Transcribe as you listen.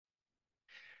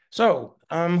So,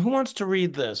 who wants to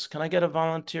read this? Can I get a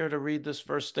volunteer to read this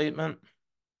first statement?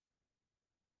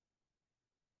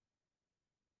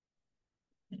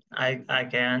 I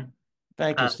can.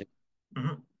 Thank you, Uh, Steve.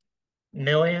 mhm.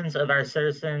 Millions of our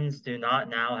citizens do not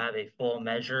now have a full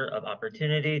measure of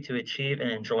opportunity to achieve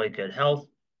and enjoy good health.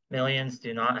 Millions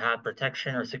do not have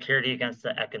protection or security against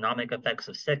the economic effects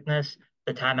of sickness.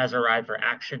 The time has arrived for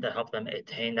action to help them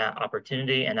attain that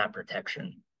opportunity and that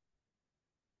protection.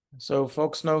 So,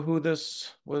 folks know who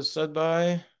this was said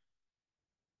by?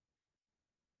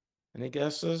 Any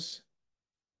guesses?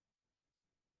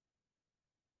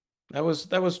 That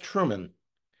was Truman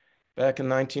back in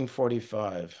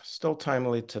 1945. Still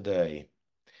timely today.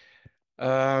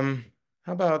 How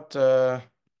about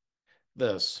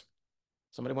this?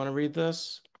 Somebody want to read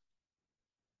this?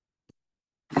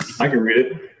 I can read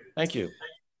it. Thank you.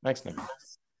 Thanks, Nick.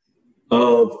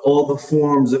 Of all the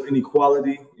forms of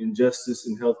inequality, injustice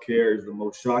in healthcare is the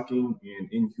most shocking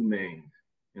and inhumane.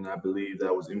 And I believe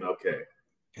that was MLK.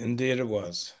 Indeed, it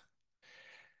was.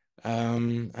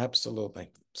 Absolutely.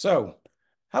 So,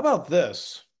 how about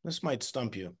this? This might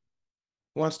stump you.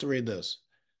 Who wants to read this?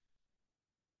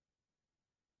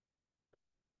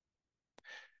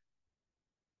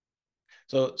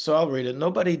 So I'll read it.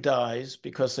 Nobody dies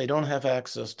because they don't have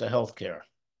access to health care.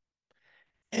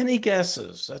 Any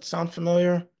guesses? That sound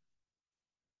familiar?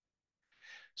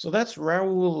 So that's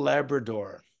Raoul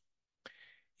Labrador.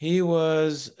 He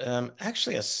was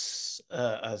actually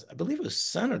I believe he was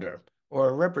senator or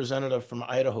a representative from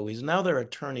Idaho. He's now their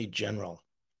attorney general.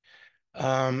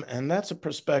 And that's a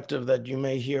perspective that you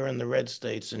may hear in the red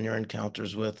states in your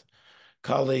encounters with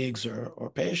colleagues or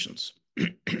patients.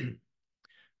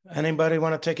 Anybody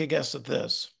want to take a guess at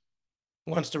this?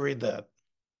 Who wants to read that?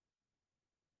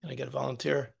 Can I get a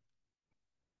volunteer?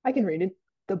 I can read it.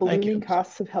 The Thank ballooning you.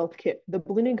 costs of healthcare. The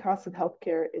ballooning cost of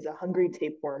healthcare is a hungry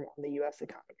tapeworm on the U.S.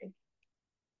 economy.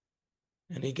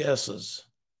 Any guesses?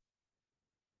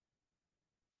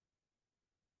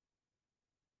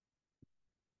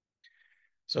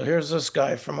 So here's this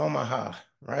guy from Omaha,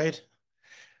 right?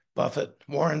 Buffett,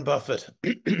 Warren Buffett.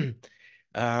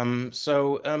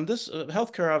 This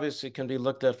healthcare obviously can be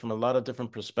looked at from a lot of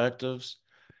different perspectives.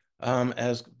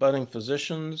 As budding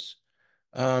physicians,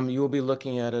 you will be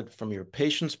looking at it from your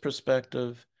patient's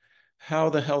perspective. How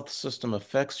the health system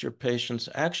affects your patients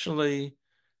actually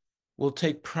will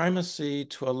take primacy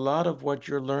to a lot of what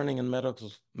you're learning in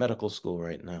medical school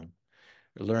right now.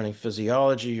 You're learning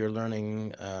physiology, you're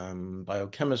learning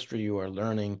biochemistry, you are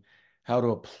learning how to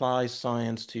apply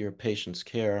science to your patient's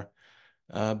care.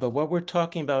 But what we're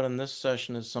talking about in this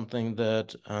session is something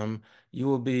that you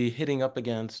will be hitting up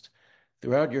against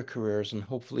throughout your careers and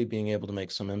hopefully being able to make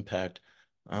some impact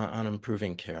on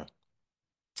improving care.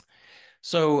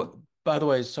 So, by the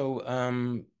way,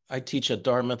 I teach at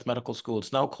Dartmouth Medical School.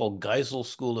 It's now called Geisel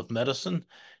School of Medicine,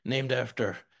 named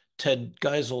after Ted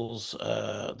Geisel's,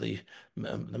 the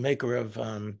maker of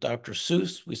Dr.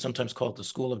 Seuss. We sometimes call it the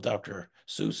School of Dr.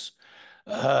 Seuss.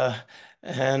 Uh,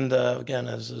 and again,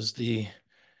 as is the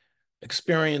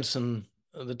experience in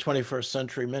the 21st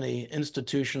century, many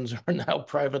institutions are now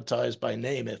privatized by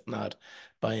name, if not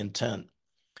by intent.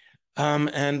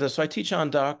 So I teach on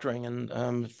doctoring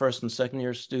and first and second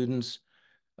year students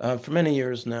for many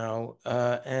years now.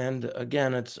 And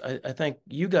again, I think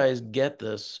you guys get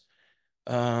this,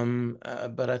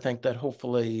 but I think that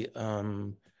hopefully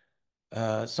some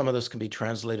of this can be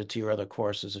translated to your other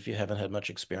courses if you haven't had much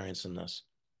experience in this.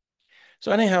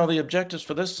 So anyhow, the objectives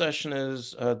for this session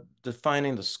is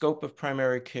defining the scope of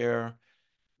primary care,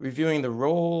 reviewing the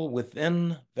role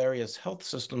within various health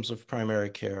systems of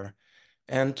primary care,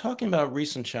 and talking about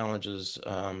recent challenges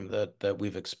that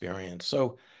we've experienced.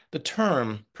 So the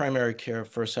term primary care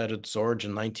first had its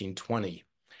origin in 1920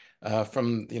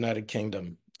 from the United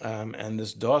Kingdom. And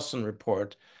this Dawson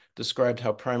report described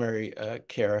how primary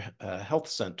care health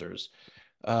centers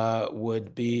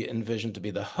would be envisioned to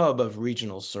be the hub of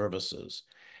regional services.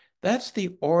 That's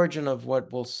the origin of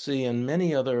what we'll see in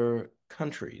many other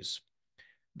countries,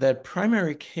 that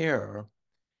primary care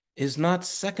is not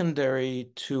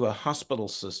secondary to a hospital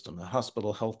system, a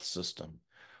hospital health system,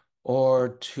 or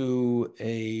to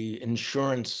a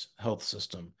insurance health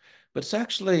system, but it's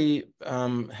actually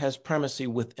has primacy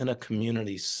within a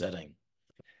community setting.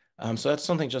 So that's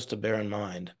something just to bear in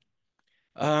mind.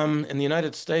 In the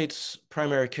United States,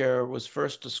 primary care was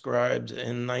first described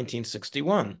in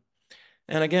 1961.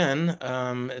 And again,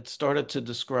 it started to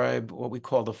describe what we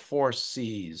call the four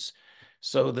C's.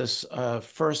 So this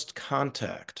first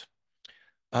contact,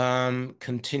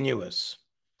 continuous,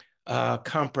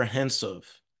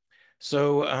 comprehensive.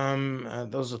 So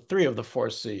those are three of the four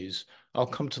C's. I'll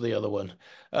come to the other one.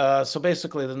 So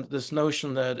basically, this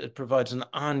notion that it provides an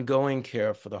ongoing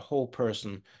care for the whole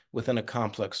person within a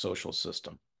complex social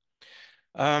system.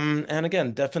 And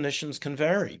again, definitions can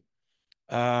vary.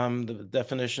 The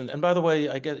definition, and by the way,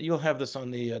 you'll have this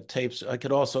on the tapes. I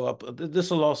could also this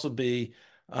will also be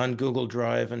on Google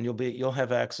Drive, and you'll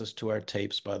have access to our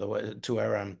tapes, by the way, to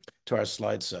our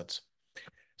slide sets.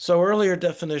 So earlier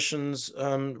definitions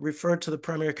referred to the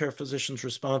primary care physician's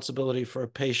responsibility for a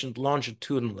patient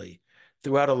longitudinally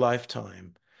throughout a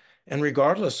lifetime, and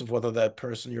regardless of whether that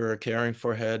person you're caring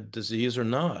for had disease or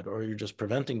not, or you're just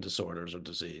preventing disorders or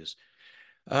disease.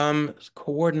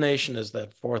 Coordination is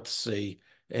that fourth C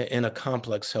in a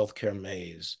complex healthcare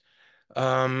maze.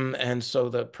 And so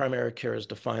the primary care is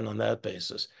defined on that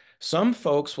basis. Some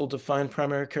folks will define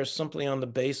primary care simply on the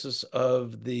basis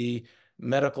of the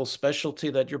medical specialty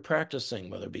that you're practicing,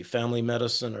 whether it be family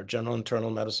medicine or general internal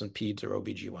medicine, peds, or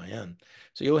OBGYN.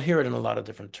 So you'll hear it in a lot of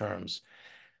different terms.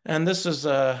 And this is,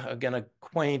 again, a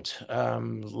quaint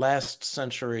last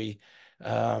century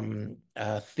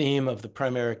theme of the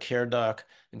primary care doc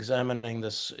examining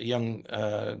this young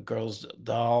girl's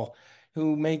doll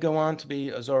who may go on to be,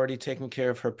 is already taking care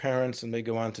of her parents and may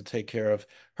go on to take care of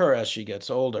her as she gets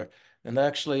older. And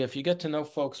actually, if you get to know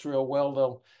folks real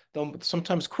well, they'll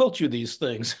sometimes quilt you these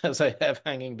things, as I have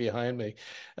hanging behind me.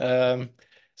 Um,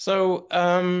 so,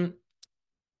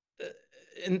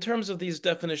 in terms of these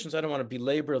definitions, I don't want to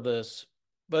belabor this,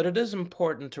 but it is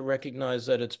important to recognize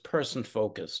that it's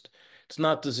person-focused. It's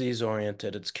not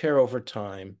disease-oriented. It's care over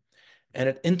time, and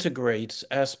it integrates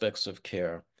aspects of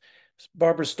care.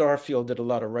 Barbara Starfield did a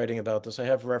lot of writing about this. I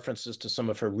have references to some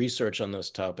of her research on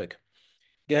this topic.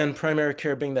 Again, primary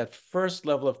care being that first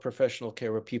level of professional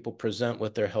care where people present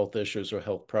with their health issues or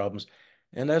health problems.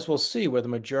 And as we'll see, where the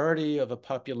majority of a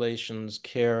population's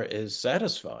care is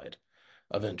satisfied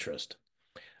of interest.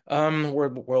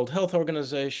 World Health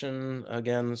Organization,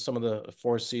 again, some of the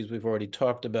four C's we've already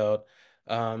talked about,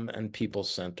 and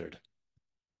people-centered.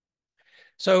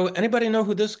 So anybody know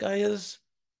who this guy is?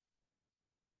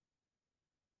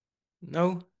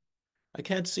 No? I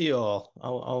can't see you all.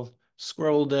 I'll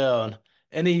scroll down.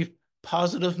 Any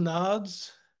positive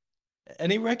nods?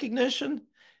 Any recognition?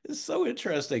 It's so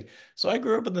interesting. So I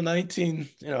grew up in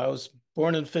I was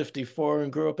born in 54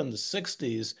 and grew up in the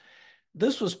 60s.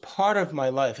 This was part of my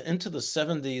life into the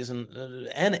 70s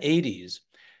and 80s.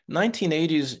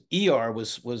 1980s ER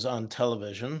was on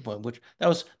television, which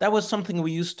that was something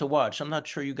we used to watch. I'm not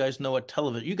sure you guys know what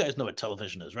television. You guys know what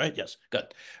television is, right? Yes,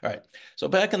 good. All right. So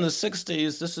back in the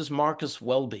 60s, this is Marcus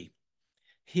Welby.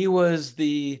 He was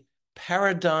the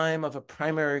paradigm of a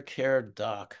primary care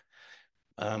doc.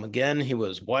 Again, he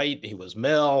was white, he was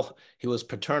male, he was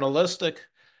paternalistic,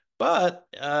 but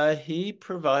he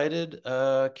provided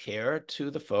care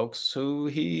to the folks who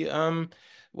he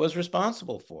was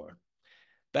responsible for.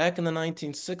 Back in the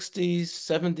 1960s,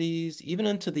 70s, even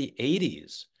into the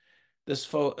 80s,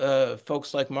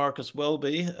 folks like Marcus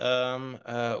Welby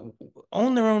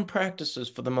owned their own practices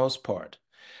for the most part.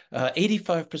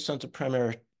 85% of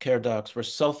primary care docs were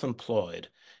self-employed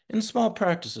in small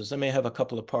practices. They may have a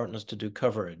couple of partners to do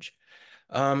coverage.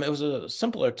 It was a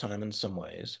simpler time in some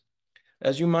ways.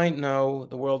 As you might know,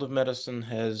 the world of medicine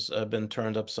has been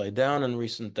turned upside down in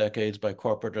recent decades by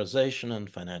corporatization and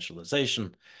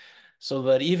financialization, so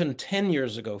that even 10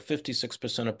 years ago,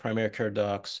 56% of primary care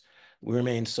docs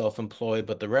remained self-employed,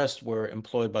 but the rest were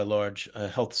employed by large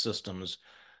health systems.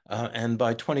 And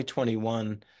by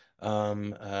 2021,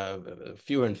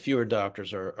 fewer and fewer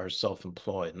doctors are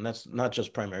self-employed, and that's not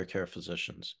just primary care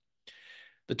physicians.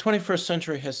 The 21st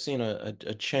century has seen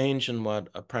a change in what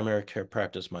a primary care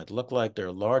practice might look like. There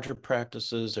are larger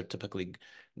practices. They're typically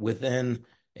within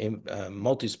a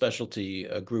multi-specialty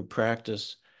group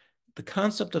practice. The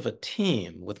concept of a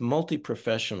team with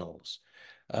multi-professionals,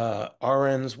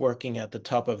 RNs working at the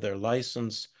top of their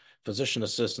license, physician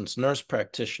assistants, nurse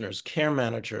practitioners, care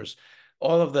managers,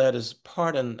 all of that is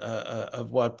part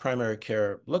of what primary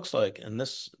care looks like in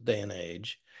this day and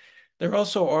age. They're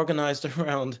also organized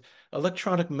around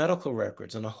electronic medical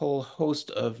records and a whole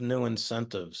host of new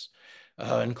incentives,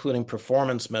 including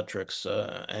performance metrics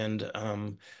and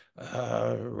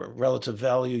relative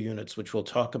value units, which we'll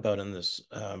talk about in this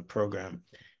program.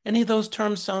 Any of those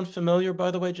terms sound familiar, by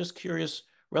the way? Just curious.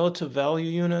 Relative value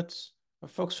units. Are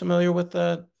folks familiar with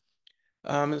that?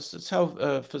 It's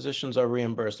how physicians are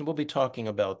reimbursed, and we'll be talking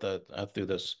about that through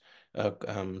this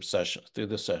through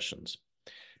the sessions.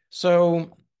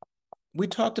 So we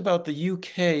talked about the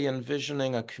UK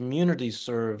envisioning a community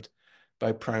served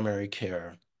by primary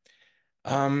care.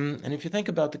 And if you think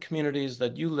about the communities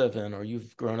that you live in or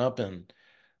you've grown up in,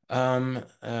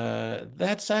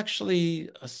 That's actually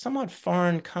a somewhat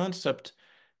foreign concept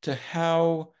to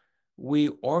how we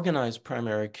organize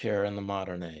primary care in the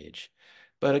modern age.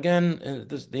 But again,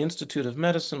 the Institute of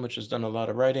Medicine, which has done a lot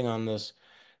of writing on this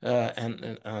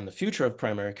and on the future of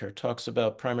primary care, talks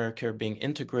about primary care being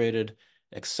integrated,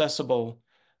 accessible,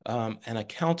 and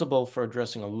accountable for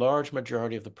addressing a large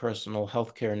majority of the personal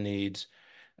health care needs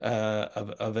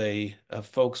of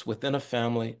folks within a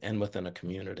family and within a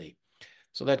community.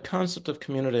 So that concept of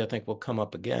community, I think, will come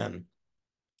up again.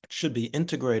 It should be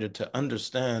integrated to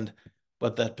understand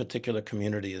what that particular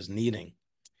community is needing.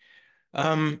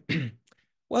 Um,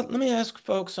 well, let me ask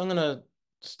folks, I'm going to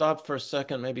stop for a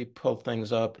second, maybe pull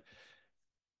things up.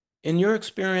 In your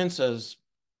experience as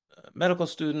medical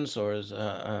students or as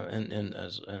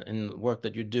in work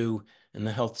that you do in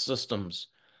the health systems,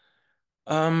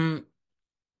 what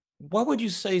would you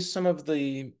say some of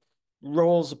the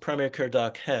roles a primary care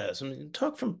doc has? I mean,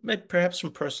 talk from maybe perhaps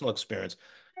from personal experience.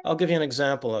 I'll give you an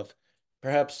example of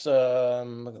perhaps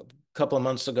a couple of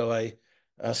months ago, I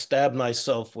stabbed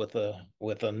myself with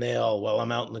a nail while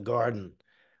I'm out in the garden.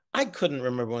 I couldn't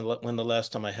remember when the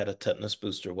last time I had a tetanus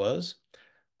booster was.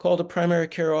 Called a primary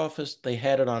care office. They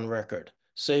had it on record.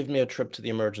 Saved me a trip to the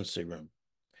emergency room.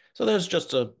 So there's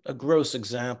just a gross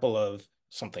example of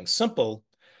something simple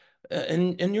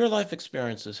in your life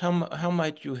experiences, how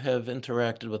might you have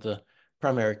interacted with a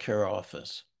primary care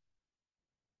office?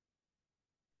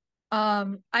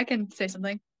 I can say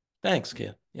something. Thanks,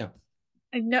 Kia. Yeah.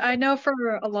 I know for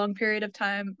a long period of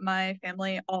time, my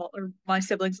family, or my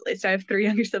siblings, at least I have three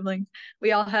younger siblings,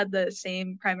 we all had the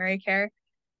same primary care.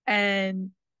 And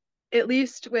at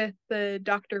least with the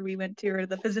doctor we went to, or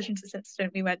the physician's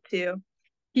assistant we went to,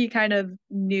 he kind of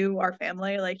knew our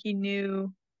family. Like he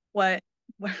knew what,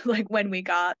 like when we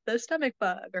got the stomach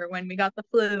bug or when we got the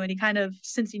flu, and he kind of,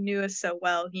 since he knew us so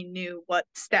well, he knew what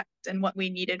steps and what we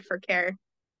needed for care.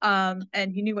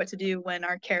 And he knew what to do when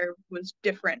our care was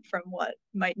different from what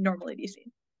might normally be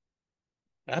seen.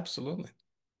 Absolutely.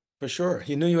 For sure.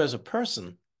 He knew you as a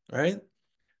person, right?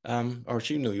 Or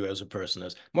she knew you as a person,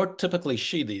 as more typically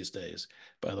she these days,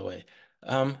 by the way.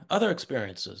 Other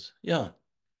experiences. Yeah.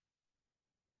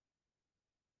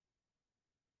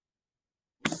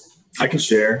 I can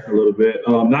share a little bit.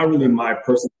 Not really my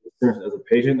personal experience as a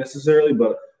patient necessarily,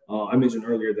 but I mentioned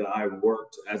earlier that I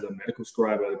worked as a medical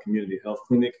scribe at a community health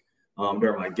clinic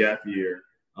during my gap year.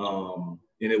 And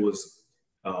it was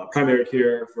primary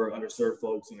care for underserved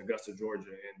folks in Augusta, Georgia.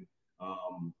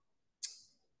 And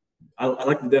I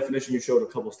like the definition you showed a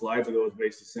couple slides ago. Is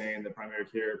basically saying that primary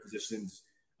care physicians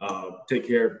take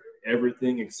care of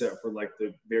everything except for like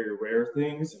the very rare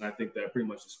things. And I think that pretty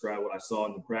much described what I saw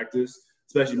in the practice,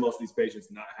 especially most of these patients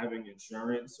not having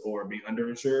insurance or being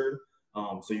underinsured.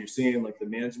 So you're seeing like the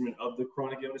management of the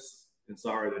chronic illness. And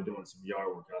sorry, they're doing some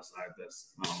yard work outside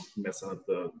that's messing up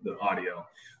the audio.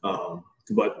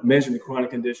 But mention the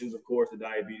chronic conditions, of course, the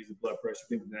diabetes, the blood pressure,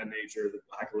 things of that nature, the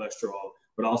high cholesterol,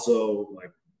 but also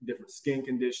like different skin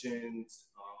conditions,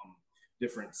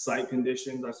 different sight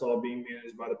conditions I saw being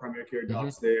managed by the primary care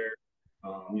docs there,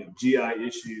 GI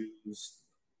issues,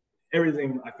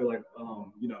 everything I feel like,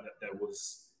 that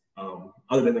was,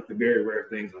 other than like the very rare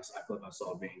things I feel like I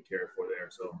saw being cared for there.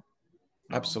 So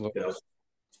Absolutely. yeah, it's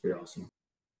pretty awesome.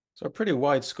 So a pretty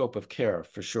wide scope of care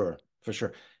for sure, for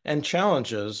sure. And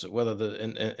challenges, whether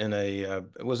in a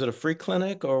was it a free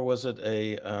clinic or was it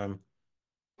a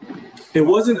It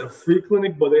wasn't a free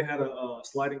clinic, but they had a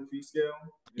sliding fee scale.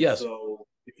 And yes. so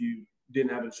if you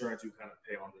didn't have insurance, you kind of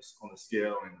pay on the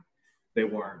scale, and they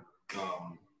weren't.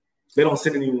 They don't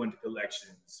send anyone to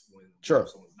collections when Sure.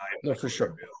 someone's not No, for sure.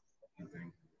 bill.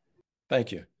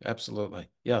 Thank you. Absolutely.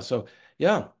 Yeah. So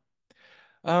yeah.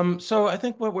 So I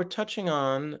think what we're touching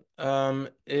on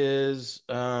is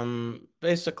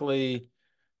basically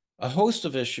a host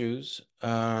of issues,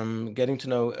 getting to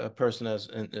know a person as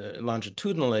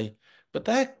longitudinally, but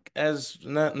that, as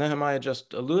Nehemiah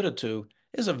just alluded to,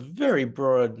 is a very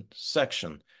broad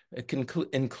section. It can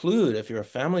include, if you're a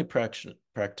family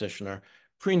practitioner,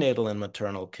 prenatal and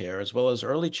maternal care, as well as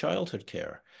early childhood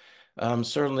care.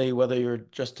 Certainly, whether you're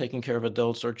just taking care of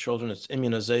adults or children, it's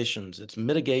immunizations, it's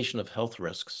mitigation of health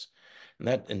risks. And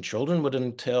that in children would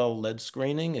entail lead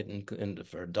screening, and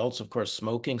for adults, of course,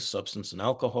 smoking, substance and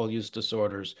alcohol use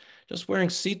disorders, just wearing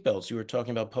seatbelts. You were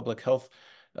talking about public health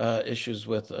issues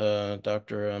with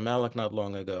Dr. Malik not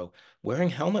long ago. Wearing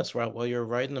helmets while you're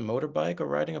riding a motorbike or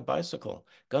riding a bicycle,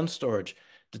 gun storage,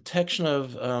 detection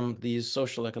of these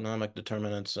social economic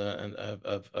determinants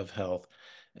of health,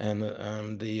 and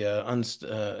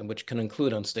which can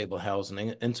include unstable housing,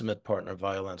 intimate partner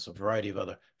violence, a variety of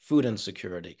other food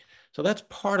insecurity. So that's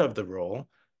part of the role.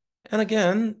 And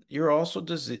again, you're also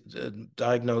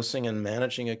diagnosing and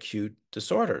managing acute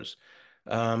disorders.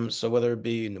 So whether it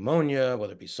be pneumonia,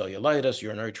 whether it be cellulitis,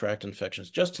 urinary tract infections,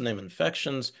 just to name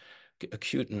infections,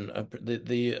 acute and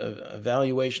the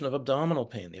evaluation of abdominal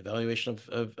pain, the evaluation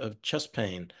of chest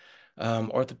pain,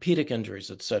 orthopedic injuries,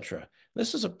 etc.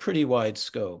 This is a pretty wide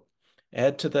scope.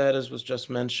 Add to that, as was just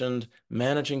mentioned,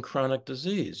 managing chronic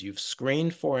disease. You've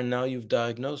screened for and now you've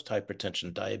diagnosed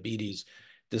hypertension, diabetes,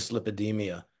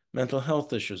 dyslipidemia, mental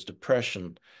health issues,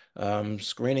 depression,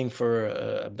 screening for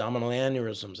abdominal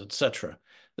aneurysms, etc.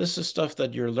 This is stuff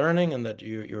that you're learning and that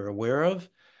you're aware of,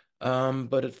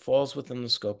 but it falls within the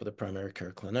scope of the primary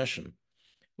care clinician.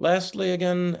 Lastly,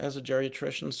 again, as a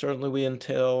geriatrician, certainly we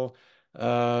entail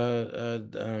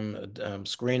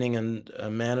screening and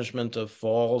management of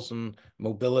falls and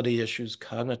mobility issues,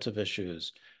 cognitive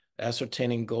issues,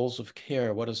 ascertaining goals of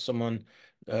care. What does someone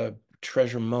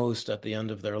treasure most at the end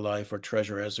of their life or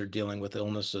treasure as they're dealing with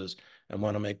illnesses and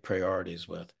want to make priorities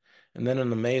with? And then in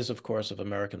the maze, of course, of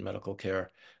American medical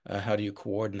care, how do you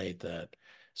coordinate that?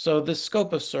 So the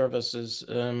scope of service is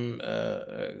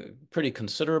pretty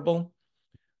considerable.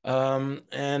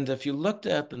 And if you looked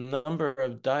at the number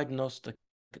of diagnostic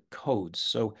codes,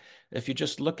 so if you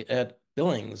just look at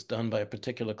billings done by a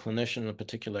particular clinician in a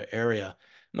particular area,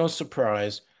 no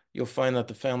surprise, you'll find that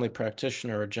the family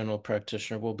practitioner or general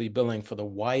practitioner will be billing for the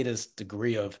widest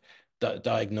degree of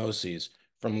diagnoses,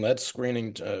 from lead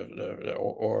screening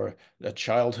or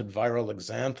childhood viral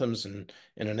exanthems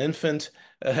in an infant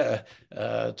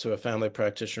to a family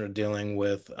practitioner dealing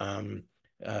with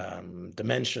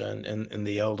dementia in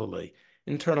the elderly.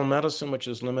 Internal medicine, which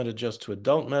is limited just to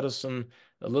adult medicine,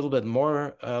 a little bit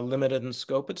more limited in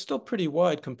scope, but still pretty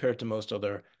wide compared to most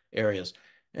other areas.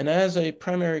 And as a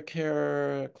primary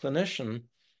care clinician,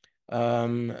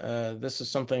 this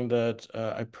is something that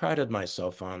I prided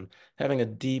myself on, having a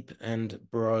deep and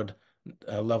broad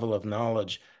level of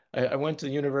knowledge. I went to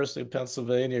the University of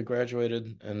Pennsylvania,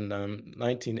 graduated in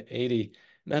 1980.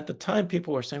 And at the time,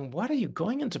 people were saying, "What are you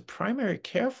going into primary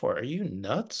care for? Are you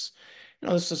nuts?"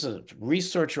 This is a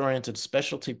research-oriented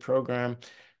specialty program.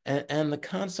 And the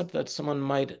concept that someone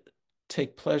might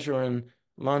take pleasure in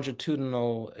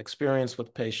longitudinal experience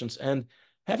with patients and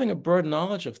having a broad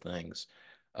knowledge of things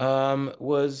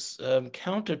was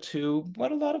counter to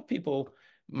what a lot of people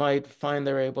might find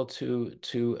they're able to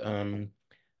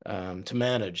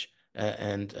manage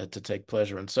and to take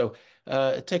pleasure. And so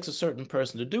it takes a certain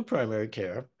person to do primary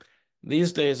care.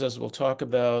 These days, as we'll talk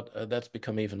about, that's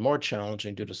become even more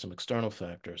challenging due to some external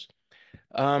factors.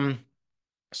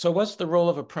 So what's the role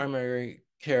of a primary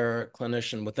care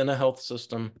clinician within a health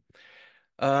system?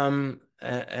 And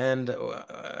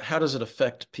how does it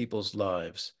affect people's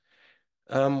lives?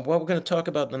 What we're going to talk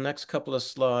about in the next couple of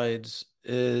slides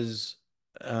is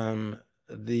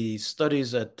the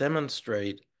studies that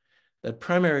demonstrate that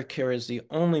primary care is the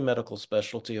only medical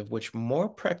specialty of which more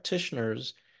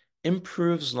practitioners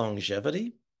improves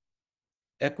longevity,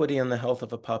 equity, and the health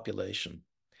of a population.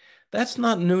 That's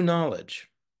not new knowledge,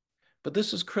 but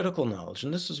this is critical knowledge,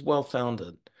 and this is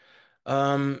well-founded.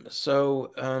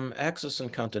 Access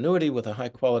and continuity with a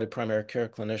high-quality primary care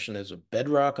clinician is a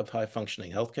bedrock of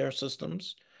high-functioning healthcare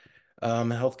systems.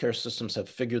 Healthcare systems have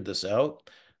figured this out.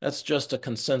 That's just a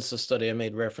consensus study. I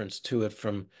made reference to it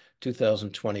from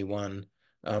 2021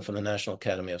 from the National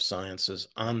Academy of Sciences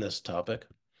on this topic.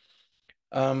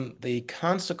 The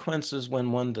consequences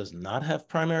when one does not have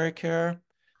primary care,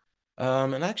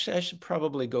 and actually I should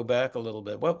probably go back a little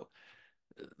bit.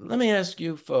 Let me ask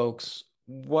you folks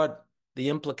what the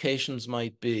implications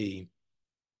might be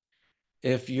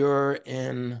if you're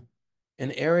in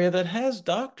an area that has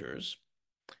doctors,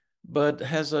 but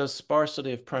has a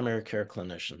sparsity of primary care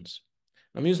clinicians.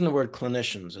 I'm using the word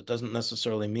clinicians. It doesn't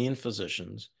necessarily mean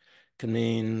physicians. It can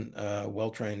mean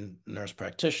well-trained nurse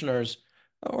practitioners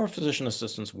or physician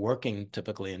assistants working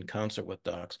typically in concert with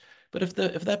docs. But if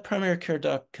that primary care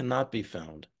doc cannot be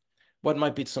found, what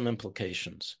might be some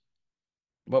implications?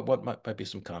 What might be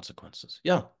some consequences?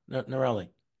 Yeah, Narali.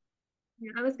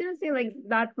 Yeah, I was gonna say like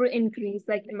that would increase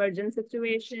like emergent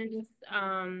situations,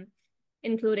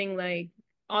 including like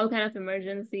all kind of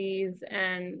emergencies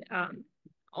and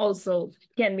also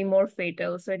can be more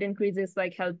fatal. So it increases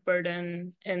like health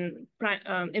burden and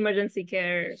emergency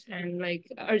care and like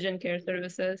urgent care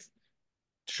services.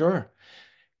 Sure.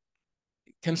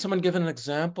 Can someone give an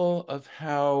example of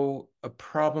how a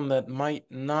problem that might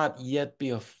not yet be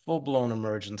a full-blown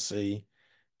emergency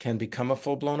can become a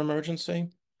full-blown emergency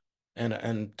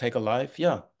and take a life?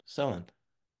 Yeah, Selin.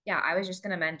 Yeah, I was just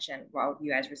going to mention while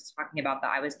you guys were talking about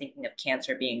that, I was thinking of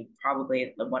cancer being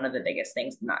probably one of the biggest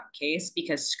things in that case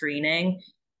because screening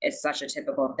is such a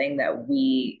typical thing that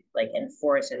we like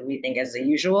enforce and we think is the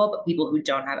usual, but people who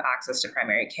don't have access to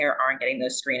primary care aren't getting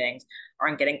those screenings,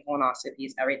 aren't getting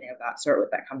colonoscopies, everything of that sort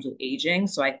that comes with aging.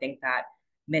 So I think that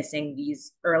missing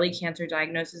these early cancer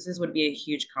diagnoses would be a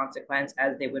huge consequence,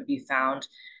 as they would be found,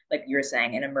 like you were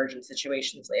saying, in emergent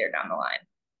situations later down the line.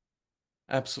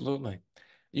 Absolutely.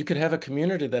 You could have a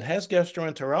community that has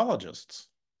gastroenterologists,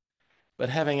 but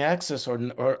having access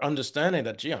or understanding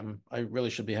that, gee, I really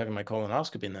should be having my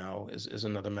colonoscopy now is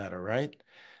another matter, right?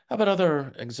 How about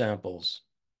other examples?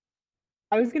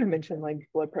 I was going to mention like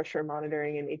blood pressure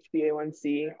monitoring and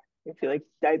HbA1c. I feel like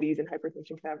diabetes and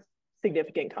hypertension can have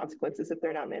significant consequences if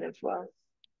they're not managed well.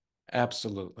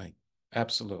 Absolutely.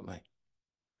 Absolutely.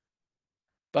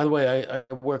 By the way, I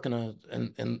work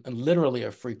in literally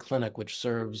a free clinic which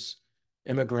serves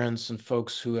immigrants and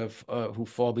folks who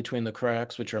fall between the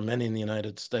cracks, which are many in the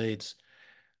United States.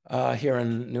 Here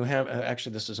in New Hampshire,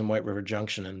 actually, this is in White River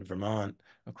Junction in Vermont,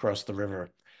 across the river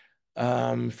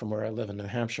from where I live in New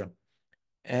Hampshire.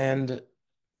 And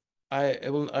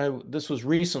this was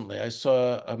recently. I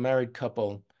saw a married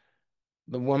couple.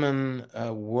 The woman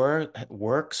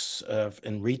works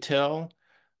in retail,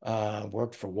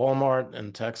 worked for Walmart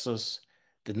in Texas,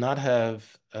 did not have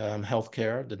health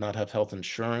care, did not have health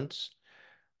insurance.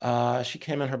 She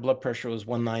came in, her blood pressure was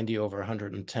 190 over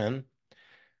 110.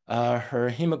 Her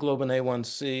hemoglobin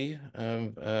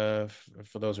A1C,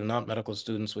 for those who are not medical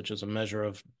students, which is a measure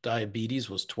of diabetes,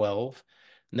 was 12.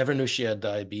 Never knew she had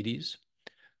diabetes.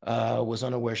 Was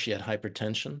unaware she had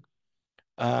hypertension.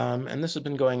 And this has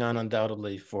been going on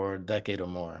undoubtedly for a decade or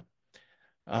more.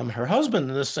 Her husband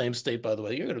in the same state, by the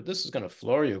way, this is going to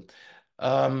floor you,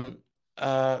 um,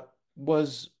 uh,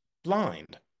 was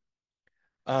blind.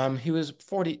 He was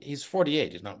 40, he's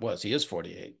 48, he is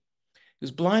 48. He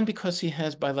was blind because he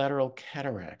has bilateral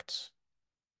cataracts.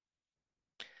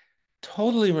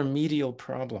 Totally remedial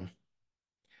problem.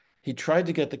 He tried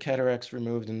to get the cataracts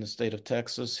removed in the state of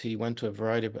Texas. He went to a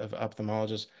variety of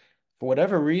ophthalmologists. For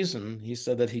whatever reason, he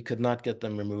said that he could not get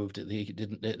them removed. He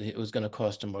didn't, it was going to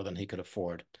cost him more than he could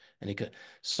afford. And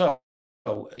so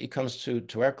he comes to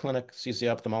our clinic, sees the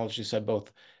ophthalmologist. He said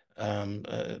both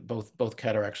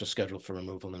cataracts are scheduled for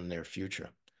removal in the near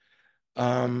future.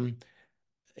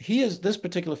 This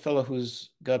particular fellow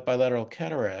who's got bilateral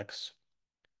cataracts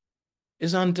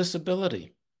is on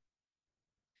disability.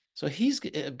 So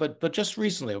but just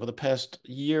recently, over the past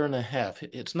year and a half,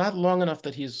 it's not long enough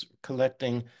that he's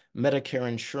collecting Medicare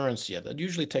insurance yet. That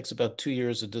usually takes about 2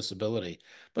 years of disability,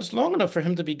 but it's long enough for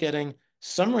him to be getting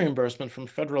some reimbursement from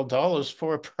federal dollars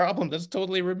for a problem that's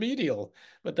totally remedial,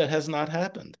 but that has not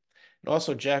happened. It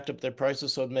also jacked up their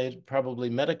prices, so it made probably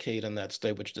Medicaid in that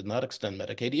state, which did not extend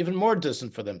Medicaid, even more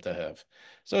distant for them to have.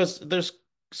 So there's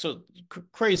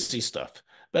crazy stuff.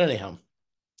 But anyhow,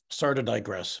 sorry to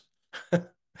digress.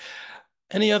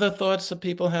 Any other thoughts that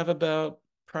people have about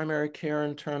primary care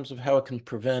in terms of how it can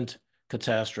prevent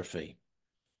catastrophe?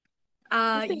 Yes,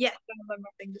 I have one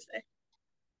more thing to say.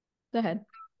 Go ahead.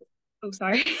 Oh,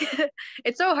 sorry.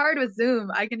 It's so hard with Zoom.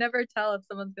 I can never tell if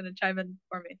someone's going to chime in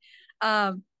for me.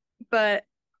 But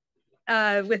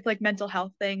with like mental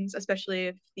health things, especially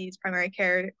if these primary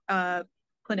care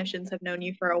clinicians have known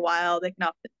you for a while, they can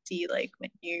often see like when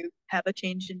you have a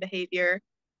change in behavior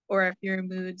or if your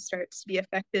mood starts to be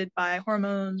affected by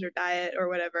hormones or diet or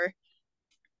whatever.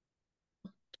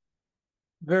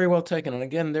 Very well taken. And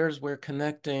again, there's where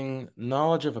connecting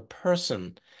knowledge of a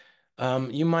person.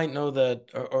 You might know that,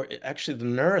 or actually the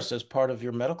nurse as part of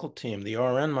your medical team, the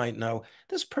RN might know,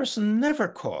 this person never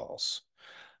calls.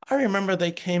 I remember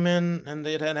they came in and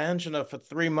they'd had angina for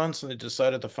 3 months and they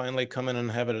decided to finally come in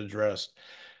and have it addressed.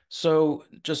 So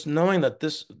just knowing that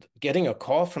getting a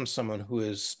call from someone who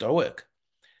is stoic,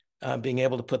 being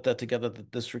able to put that together,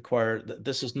 that this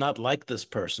is not like this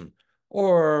person,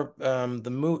 or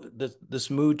this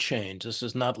mood change, this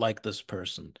is not like this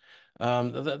person.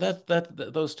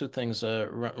 Those two things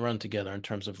run together in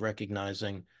terms of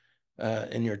recognizing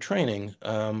in your training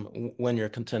when you're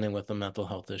contending with a mental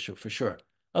health issue, for sure.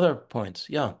 Other points,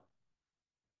 yeah,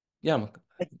 yeah.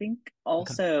 I think Okay.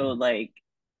 also like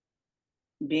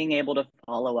being able to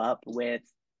follow up with,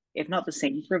 if not the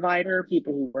same provider,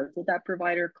 people who work with that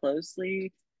provider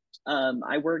closely.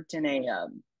 I worked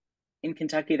in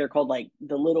Kentucky, they're called like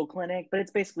the Little Clinic, but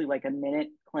it's basically like a minute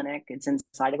clinic. It's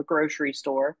inside of a grocery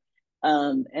store.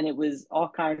 And it was all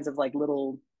kinds of like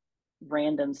little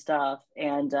random stuff.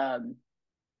 And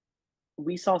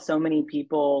we saw so many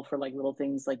people for like little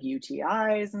things like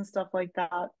UTIs and stuff like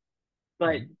that.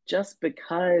 But just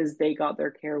because they got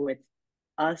their care with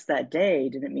us that day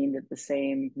didn't mean that the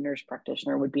same nurse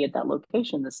practitioner would be at that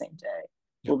location the same day.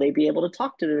 Will they be able to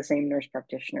talk to the same nurse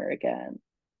practitioner again?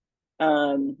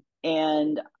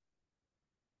 And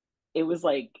it was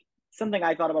like something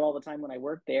I thought about all the time when I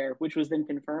worked there, which was then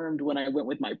confirmed when I went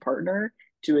with my partner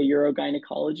to a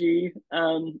urogynecology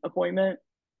appointment,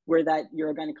 where that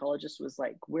urogynecologist was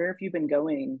like, "Where have you been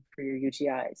going for your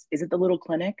UTIs? Is it the little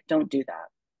clinic? Don't do that."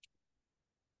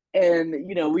 And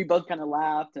we both kind of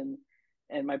laughed, and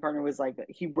my partner was like,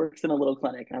 "He works in a little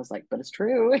clinic," and I was like, "But it's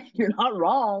true. You're not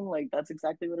wrong. Like that's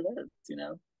exactly what it is."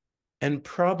 And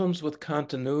problems with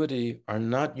continuity are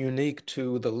not unique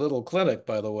to the little clinic,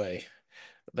 by the way.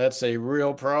 That's a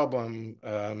real problem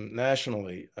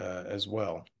nationally as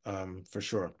well, for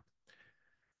sure.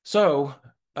 So,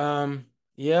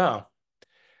 yeah.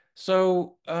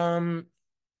 So,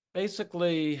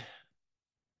 basically,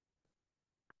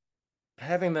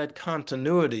 having that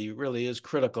continuity really is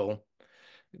critical.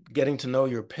 Getting to know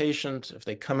your patient, if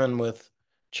they come in with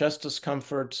chest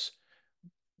discomforts,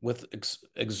 with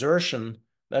exertion,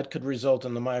 that could result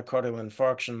in the myocardial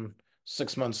infarction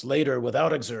 6 months later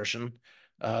without exertion.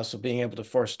 So being able to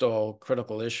forestall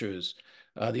critical issues.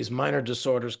 These minor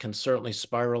disorders can certainly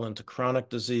spiral into chronic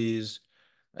disease,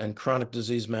 and chronic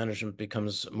disease management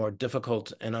becomes more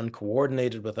difficult and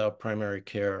uncoordinated without primary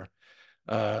care.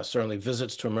 Certainly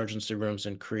visits to emergency rooms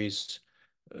increase,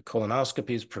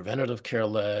 colonoscopies, preventative care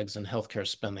lags, and healthcare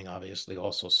spending obviously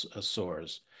also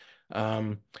soars.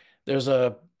 There's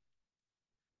a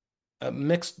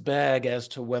mixed bag as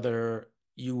to whether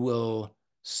you will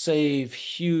save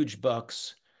huge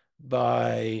bucks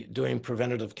by doing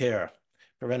preventative care.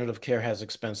 Preventative care has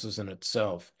expenses in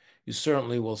itself. You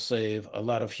certainly will save a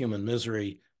lot of human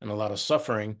misery and a lot of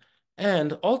suffering,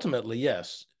 and ultimately,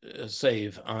 yes,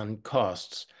 save on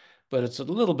costs. But it's a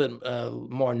little bit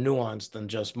more nuanced than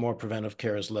just more preventive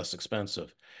care is less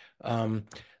expensive. But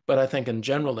I think in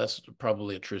general, that's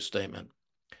probably a true statement.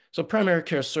 So primary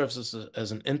care serves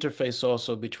as an interface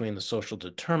also between the social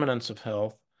determinants of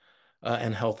health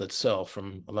and health itself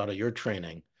from a lot of your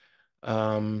training.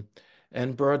 Um,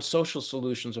 and broad social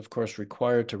solutions, of course,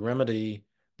 required to remedy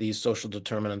these social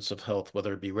determinants of health,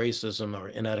 whether it be racism or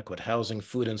inadequate housing,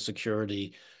 food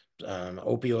insecurity,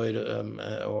 opioid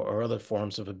or other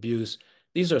forms of abuse.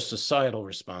 These are societal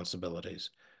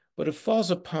responsibilities. But it falls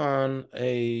upon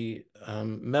a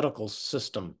medical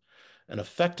system, an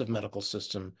effective medical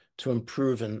system, to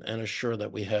improve and assure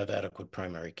that we have adequate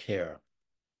primary care.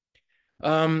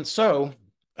 So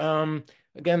again,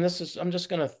 I'm just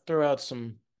going to throw out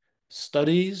some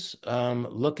studies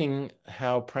looking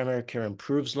how primary care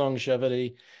improves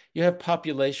longevity. You have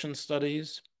population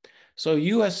studies. So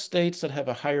U.S. states that have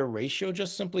a higher ratio,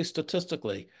 just simply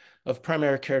statistically, of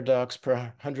primary care docs per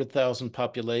 100,000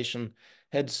 population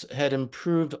had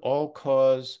improved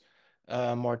all-cause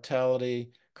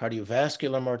mortality,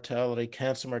 cardiovascular mortality,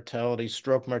 cancer mortality,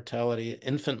 stroke mortality,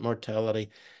 infant mortality,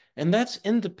 and that's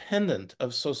independent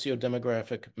of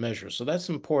sociodemographic measures. So that's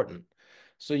important.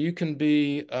 So you can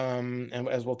be, and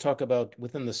as we'll talk about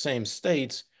within the same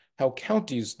states, how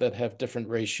counties that have different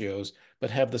ratios but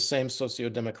have the same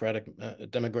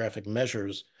demographic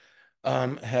measures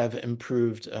have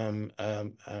improved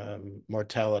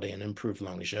mortality and improved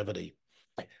longevity.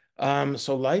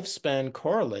 So lifespan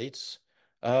correlates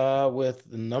with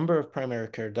the number of primary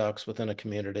care docs within a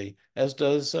community, as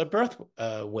does birth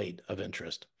weight of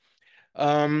interest.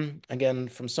 Again,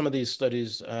 from some of these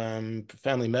studies,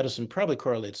 family medicine probably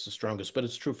correlates the strongest, but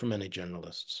it's true for many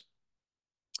generalists.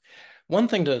 One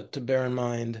thing to bear in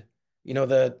mind,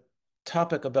 that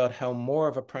topic about how more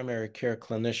of a primary care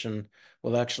clinician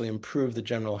will actually improve the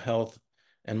general health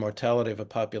and mortality of a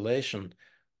population.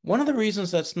 One of the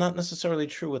reasons that's not necessarily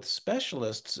true with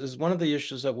specialists is one of the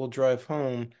issues that we'll drive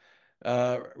home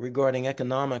regarding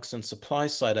economics and supply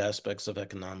side aspects of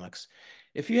economics.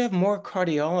 If you have more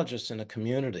cardiologists in a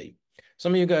community,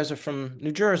 some of you guys are from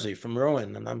New Jersey, from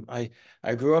Rowan, and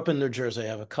I grew up in New Jersey. I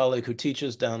have a colleague who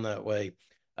teaches down that way.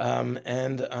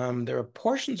 There are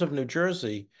portions of New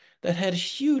Jersey that had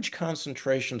huge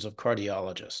concentrations of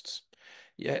cardiologists.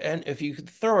 Yeah, and if you could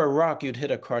throw a rock, you'd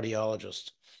hit a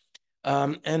cardiologist.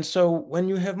 And so when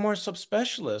you have more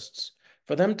subspecialists,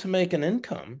 for them to make an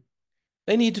income,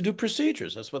 they need to do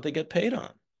procedures. That's what they get paid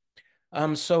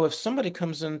on. So if somebody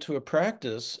comes into a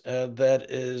practice that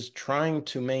is trying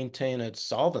to maintain its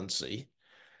solvency,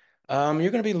 you're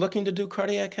going to be looking to do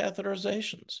cardiac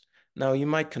catheterizations. Now, you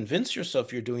might convince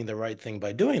yourself you're doing the right thing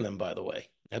by doing them, by the way.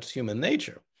 That's human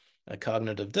nature, a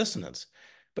cognitive dissonance.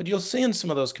 But you'll see in some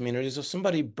of those communities, if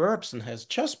somebody burps and has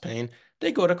chest pain,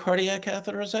 they go to cardiac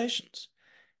catheterizations.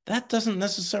 That doesn't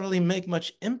necessarily make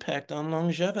much impact on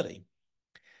longevity.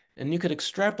 And you could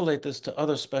extrapolate this to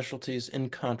other specialties in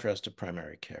contrast to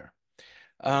primary care.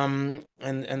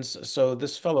 So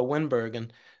this fellow Winberg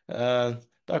and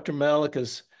Dr. Malik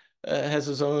has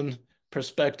his own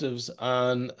perspectives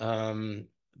on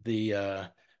the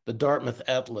Dartmouth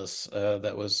Atlas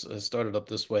that was started up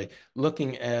this way,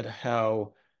 looking at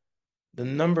how the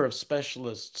number of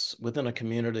specialists within a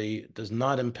community does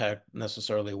not impact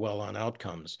necessarily well on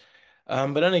outcomes.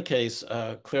 But in any case,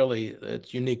 clearly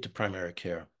it's unique to primary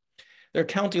care. There are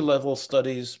county level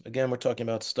studies. Again, we're talking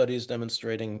about studies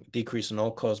demonstrating decrease in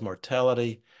all-cause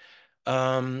mortality.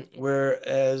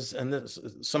 Whereas,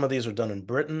 some of these are done in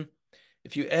Britain.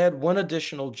 If you add one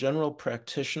additional general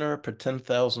practitioner per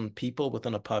 10,000 people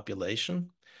within a population,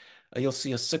 you'll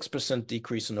see a 6%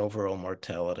 decrease in overall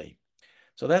mortality.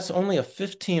 So that's only a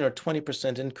 15 or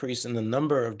 20% increase in the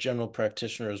number of general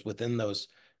practitioners within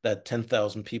that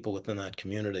 10,000 people within that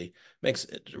community. Makes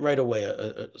it right away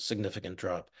a significant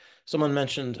drop. Someone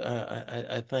mentioned,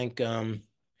 I think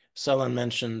Selin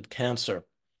mentioned cancer.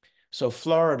 So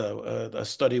Florida, a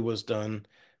study was done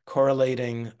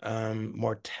correlating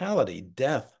mortality,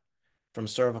 death from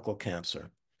cervical cancer.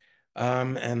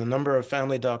 And the number of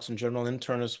family docs and general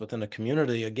internists within a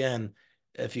community, again,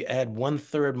 if you add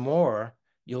 1/3 more,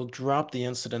 you'll drop the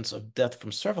incidence of death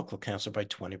from cervical cancer by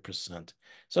 20%.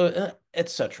 So,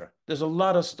 etc. There's a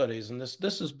lot of studies, and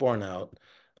this is borne out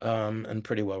and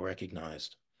pretty well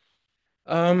recognized.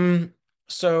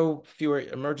 So fewer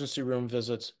emergency room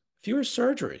visits, fewer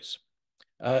surgeries.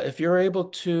 If you're able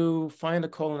to find a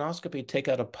colonoscopy, take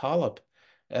out a polyp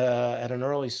at an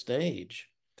early stage,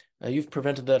 you've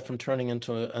prevented that from turning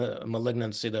into a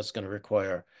malignancy that's going to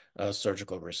require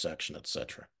surgical resection,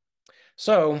 etc.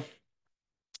 So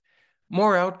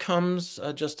more outcomes,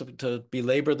 just to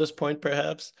belabor this point,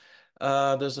 perhaps.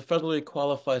 There's the federally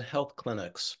qualified health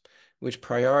clinics, which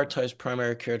prioritize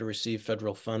primary care to receive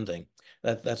federal funding.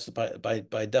 That's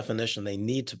by definition, they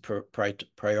need to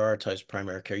prioritize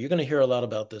primary care. You're going to hear a lot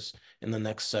about this in the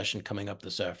next session coming up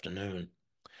this afternoon.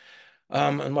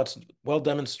 And what's well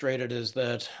demonstrated is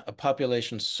that a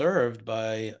population served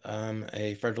by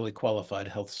a federally qualified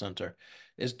health center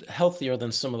is healthier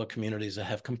than similar communities that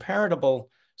have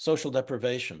comparable social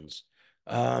deprivations.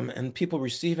 And people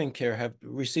receiving care have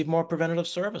received more preventative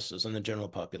services than the general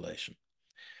population.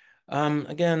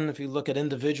 Again, if you look at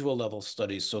individual level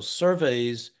studies, so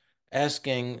surveys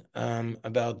asking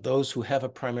about those who have a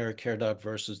primary care doc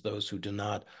versus those who do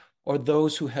not, or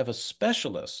those who have a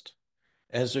specialist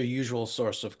as their usual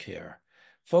source of care.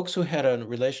 Folks who had a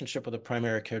relationship with a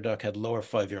primary care doc had lower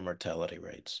 5-year mortality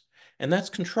rates. And that's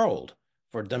controlled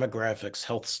for demographics,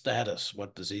 health status,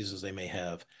 what diseases they may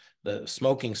have, the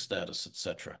smoking status,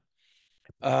 etc.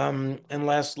 And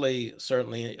lastly,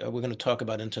 certainly, we're going to talk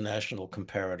about international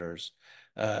comparators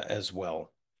as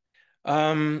well.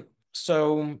 By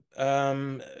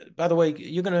the way,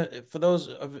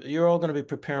 you're all going to be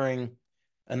preparing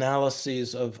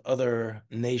analyses of other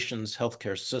nations'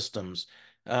 healthcare systems.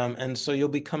 And so you'll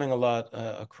be coming a lot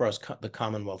across the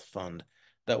Commonwealth Fund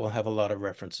that will have a lot of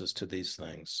references to these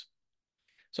things.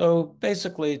 So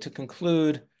basically, to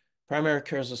conclude, primary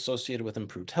care is associated with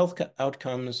improved health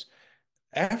outcomes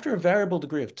after a variable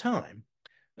degree of time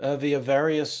via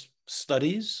various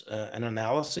studies and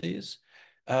analyses,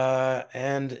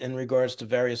 and in regards to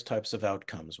various types of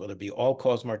outcomes, whether it be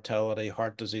all-cause mortality,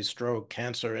 heart disease, stroke,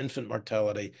 cancer, infant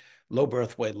mortality, low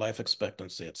birth weight, life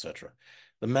expectancy, etc.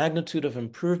 The magnitude of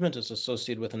improvement is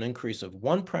associated with an increase of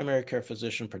 1 primary care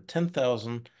physician per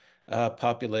 10,000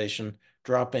 population,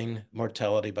 dropping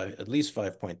mortality by at least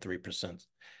 5.3%.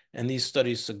 And these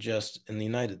studies suggest in the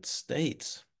United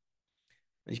States,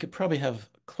 you could probably have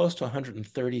close to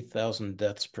 130,000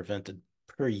 deaths prevented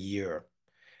per year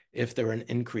if there were an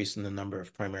increase in the number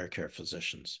of primary care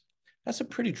physicians. That's a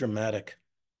pretty dramatic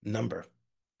number.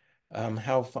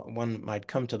 How one might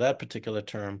come to that particular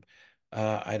term,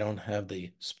 I don't have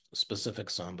the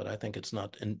specifics on, but I think it's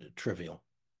not trivial.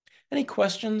 Any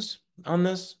questions on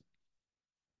this?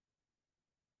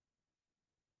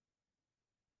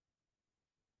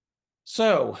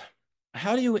 So,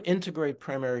 how do you integrate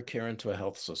primary care into a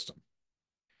health system?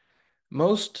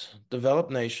 Most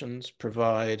developed nations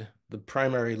provide the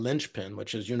primary linchpin,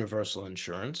 which is universal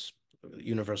insurance,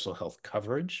 universal health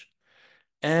coverage,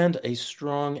 and a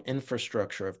strong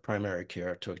infrastructure of primary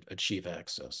care to achieve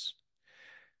access.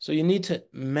 So you need to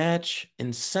match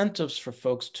incentives for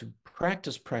folks to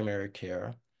practice primary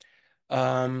care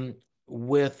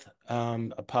with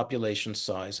a population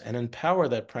size and empower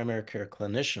that primary care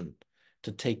clinician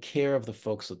to take care of the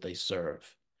folks that they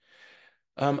serve.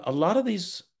 A lot of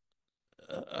these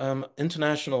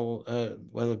international,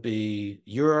 whether it be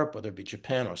Europe, whether it be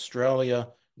Japan, Australia,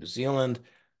 New Zealand,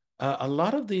 a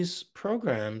lot of these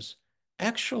programs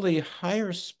actually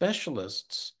hire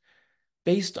specialists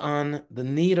based on the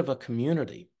need of a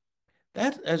community.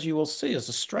 That, as you will see, is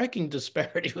a striking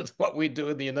disparity with what we do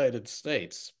in the United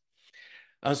States.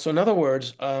 So in other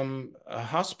words, a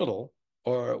hospital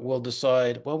will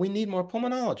decide, well, we need more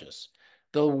pulmonologists.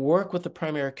 They'll work with the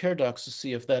primary care docs to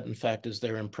see if that, in fact, is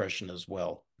their impression as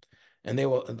well. And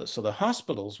so the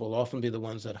hospitals will often be the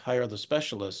ones that hire the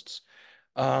specialists,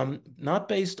 not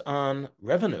based on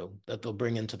revenue that they'll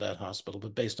bring into that hospital,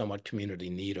 but based on what community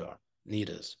need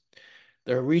is.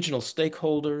 There are regional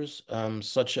stakeholders,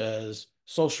 such as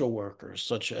social workers,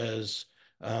 such as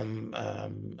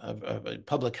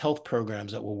public health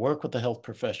programs that will work with the health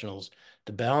professionals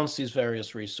to balance these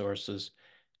various resources.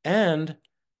 And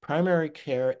primary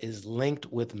care is linked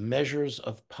with measures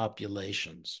of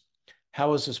populations.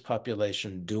 How is this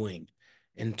population doing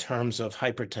in terms of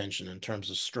hypertension, in terms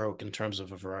of stroke, in terms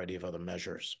of a variety of other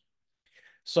measures?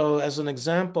 So as an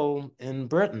example, in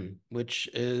Britain, which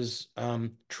is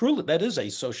truly, that is a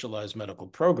socialized medical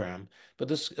program, but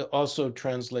this also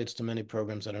translates to many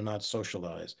programs that are not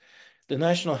socialized. The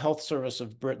National Health Service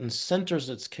of Britain centers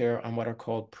its care on what are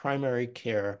called primary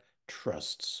care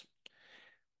trusts.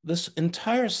 This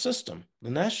entire system, the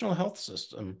national health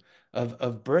system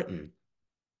of Britain,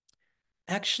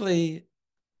 actually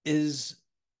is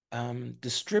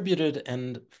distributed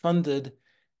and funded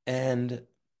and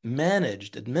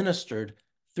managed, administered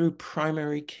through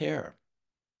primary care.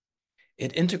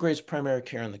 It integrates primary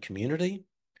care in the community.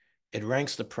 It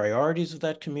ranks the priorities of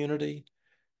that community.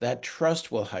 That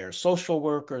trust will hire social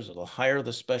workers. It'll hire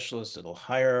the specialists. It'll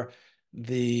hire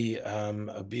the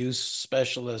abuse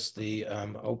specialists, the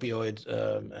opioid,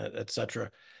 et cetera.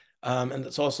 And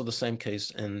it's also the same case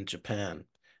in Japan,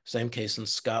 same case in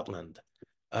Scotland,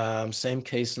 same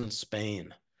case in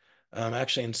Spain.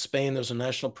 Actually, in Spain, there's a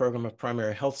national program of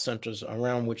primary health centers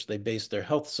around which they base their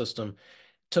health system. It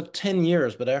took 10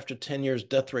 years, but after 10 years,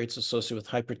 death rates associated with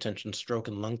hypertension, stroke,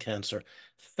 and lung cancer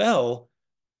fell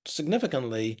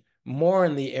significantly more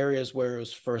in the areas where it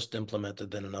was first implemented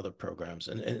than in other programs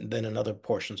and than in other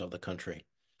portions of the country.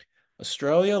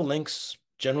 Australia links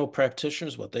general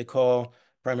practitioners, what they call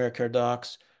primary care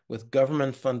docs, with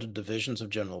government-funded divisions of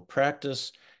general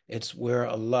practice. It's where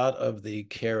a lot of the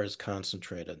care is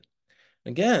concentrated.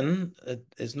 Again, it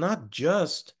is not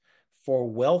just for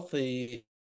wealthy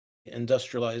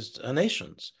industrialized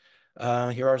nations.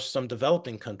 Here are some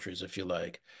developing countries, if you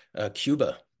like,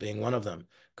 Cuba being one of them,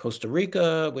 Costa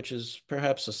Rica, which is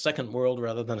perhaps a second world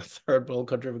rather than a third world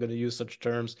country, if we're going to use such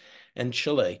terms, and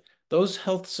Chile. Those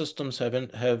health systems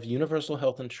have universal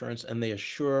health insurance, and they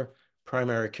assure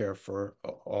primary care for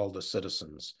all the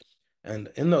citizens.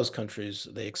 And in those countries,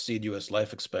 they exceed U.S.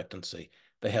 life expectancy.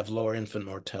 They have lower infant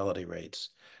mortality rates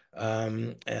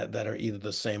that are either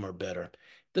the same or better.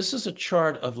 This is a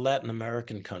chart of Latin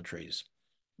American countries,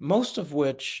 most of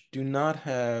which do not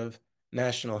have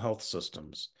national health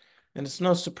systems. And it's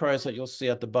no surprise that you'll see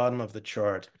at the bottom of the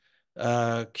chart,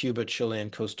 Cuba, Chile,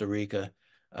 and Costa Rica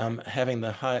having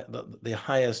the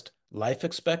highest life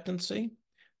expectancy.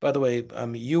 By the way,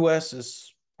 U.S.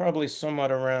 is probably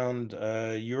somewhat around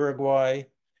Uruguay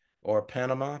or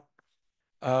Panama.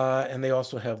 And they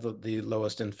also have the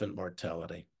lowest infant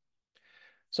mortality.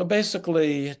 So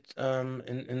basically,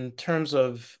 in terms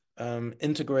of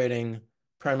integrating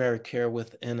primary care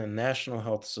within a national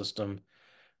health system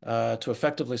to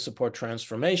effectively support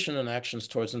transformation and actions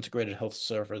towards integrated health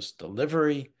service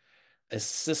delivery, a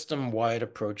system-wide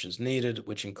approach is needed,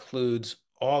 which includes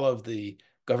all of the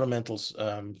governmental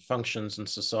functions in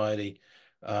society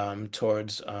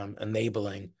towards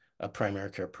enabling a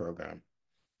primary care program.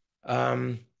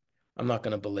 I'm not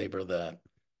going to belabor that.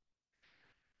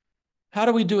 How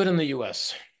do we do it in the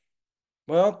US?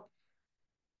 Well,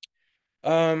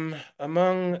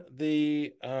 among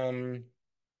the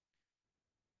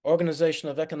Organization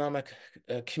of Economic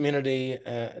Community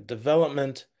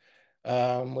Development,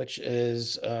 which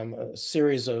is a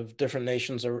series of different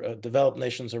nations or developed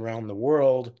nations around the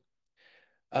world,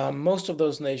 most of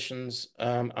those nations,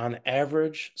 on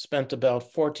average, spent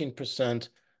about 14%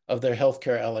 of their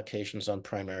healthcare allocations on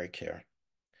primary care.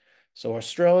 So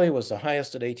Australia was the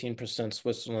highest at 18%,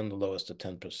 Switzerland the lowest at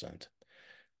 10%.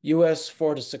 US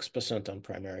 4 to 6% on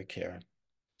primary care.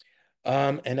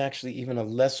 And actually even a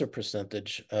lesser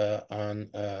percentage on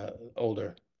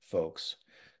older folks.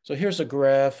 So here's a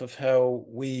graph of how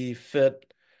we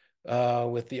fit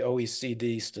with the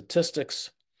OECD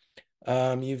statistics.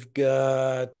 You've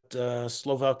got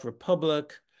Slovak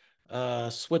Republic,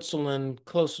 Switzerland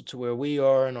closer to where we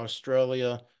are, in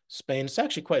Australia, Spain. It's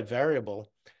actually quite variable.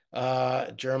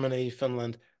 Germany,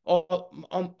 Finland,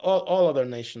 all other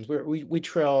nations, we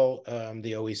trail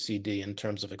the OECD in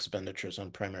terms of expenditures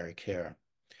on primary care.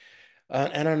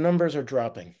 And our numbers are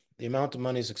dropping. The amount of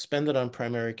money is expended on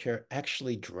primary care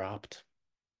actually dropped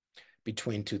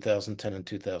between 2010 and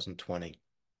 2020.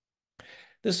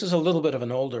 This is a little bit of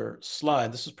an older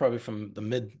slide. This is probably from the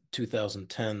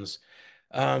mid-2010s.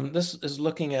 This is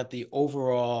looking at the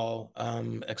overall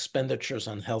expenditures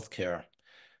on healthcare.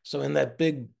 So in that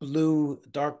big blue,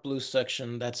 dark blue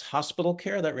section, that's hospital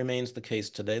care. That remains the case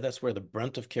today. That's where the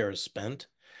brunt of care is spent.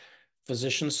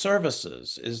 Physician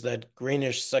services is that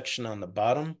greenish section on the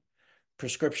bottom.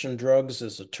 Prescription drugs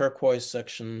is a turquoise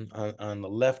section on the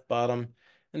left bottom.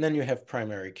 And then you have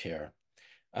primary care.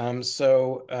 That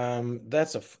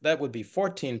would be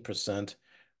 14%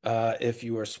 if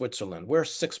you were Switzerland. We're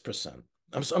 6%.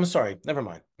 I'm sorry, never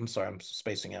mind. I'm sorry, I'm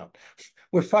spacing out.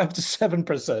 We're 5 to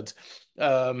 7%.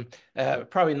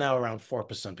 Probably now around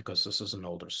 4% because this is an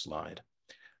older slide.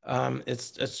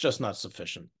 It's just not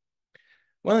sufficient.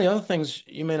 One of the other things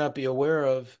you may not be aware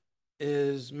of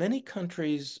is many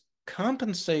countries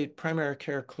compensate primary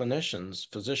care clinicians,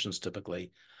 physicians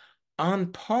typically, on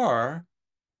par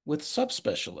with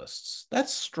subspecialists.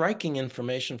 That's striking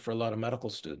information for a lot of medical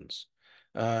students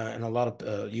and a lot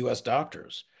of US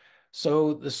doctors.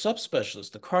 So the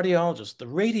subspecialists, the cardiologists, the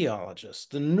radiologists,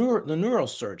 the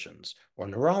neurosurgeons or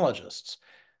neurologists,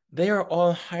 they are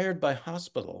all hired by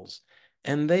hospitals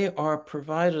and they are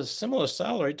provided a similar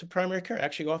salary to primary care,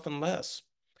 actually often less.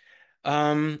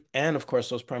 And of course,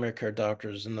 those primary care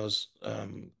doctors in those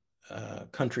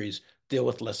countries deal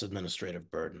with less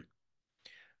administrative burden.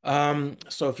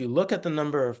 So if you look at the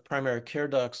number of primary care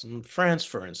docs in France,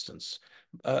 for instance,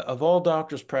 of all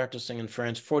doctors practicing in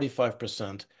France,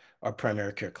 45% are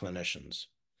primary care clinicians.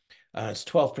 It's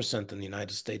 12% in the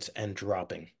United States and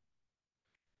dropping.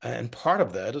 And part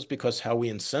of that is because how we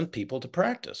incent people to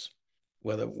practice,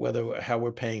 how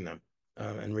we're paying them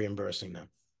and reimbursing them.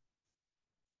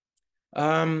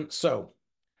 So,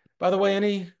 by the way,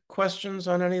 any questions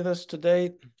on any of this to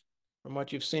date from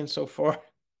what you've seen so far?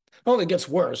 Only gets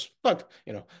worse, but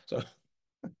so.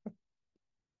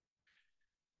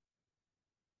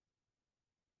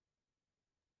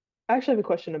 I actually have a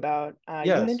question about, you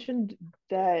Yes. mentioned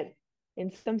that in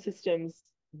some systems,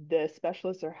 the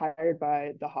specialists are hired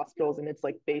by the hospitals and it's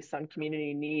like based on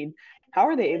community need. How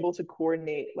are they able to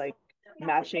coordinate like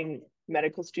matching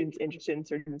medical students interested in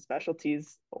certain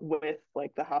specialties with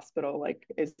like the hospital? Like,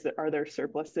 are there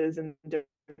surpluses in different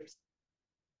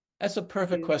That's a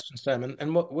perfect question, Simon,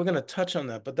 and we're going to touch on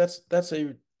that, but that's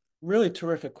a really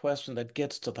terrific question that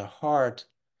gets to the heart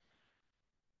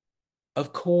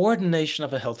of coordination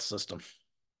of a health system.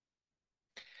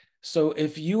 So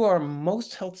if you are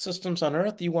most health systems on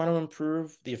earth, you want to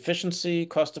improve the efficiency,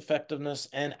 cost effectiveness,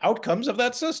 and outcomes of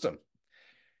that system.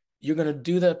 You're going to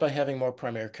do that by having more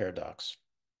primary care docs,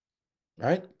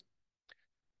 right?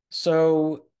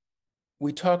 So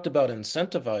we talked about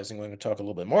incentivizing. We're going to talk a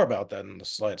little bit more about that in the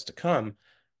slides to come.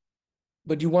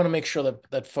 But you want to make sure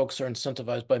that folks are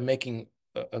incentivized by making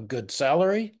a good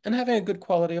salary and having a good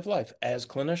quality of life as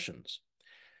clinicians.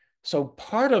 So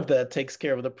part of that takes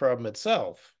care of the problem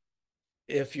itself.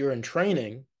 If you're in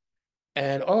training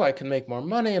and, oh, I can make more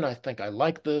money and I think I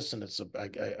like this and there's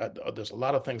a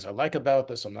lot of things I like about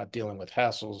this. I'm not dealing with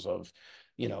hassles of,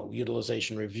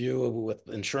 utilization review with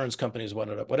insurance companies,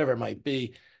 whatever it might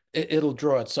be. It'll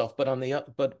draw itself. But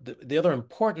the other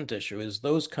important issue is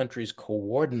those countries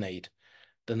coordinate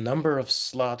the number of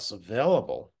slots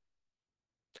available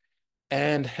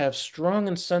and have strong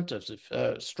incentives,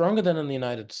 stronger than in the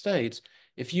United States.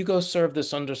 If you go serve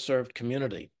this underserved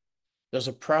community, there's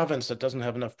a province that doesn't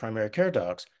have enough primary care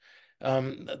docs,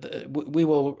 we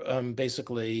will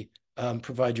basically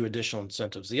provide you additional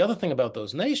incentives. The other thing about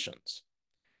those nations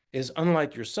is,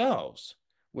 unlike yourselves,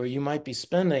 where you might be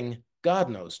spending, God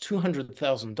knows,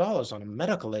 $200,000 on a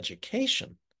medical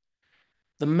education,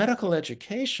 the medical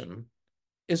education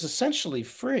is essentially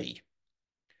free.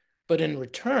 But in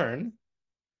return,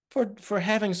 for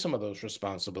having some of those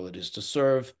responsibilities to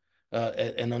serve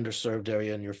an underserved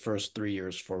area in your first 3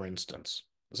 years, for instance.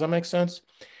 Does that make sense?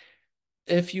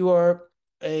 If you are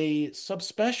a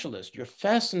subspecialist, you're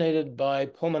fascinated by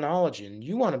pulmonology and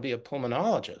you want to be a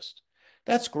pulmonologist,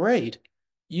 that's great.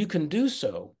 You can do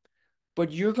so,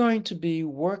 but you're going to be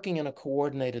working in a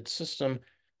coordinated system,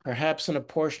 perhaps in a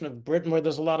portion of Britain where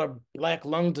there's a lot of black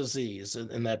lung disease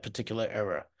in that particular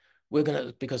era.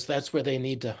 Because that's where they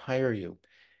need to hire you.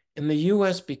 In the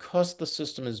US, because the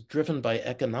system is driven by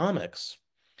economics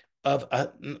of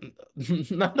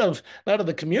not of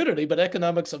the community, but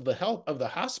economics of the health of the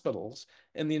hospitals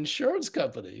and the insurance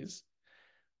companies,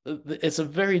 it's a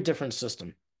very different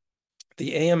system.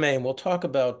 the AMA, and we'll talk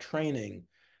about training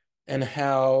and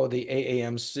how the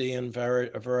AAMC and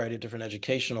a variety of different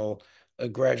educational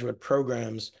graduate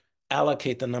programs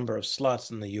allocate the number of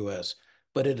slots in the US,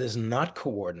 but it is not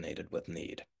coordinated with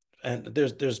need. And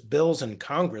there's bills in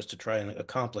Congress to try and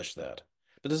accomplish that.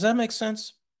 But does that make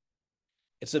sense?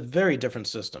 It's a very different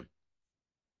system.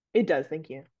 It does, thank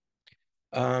you.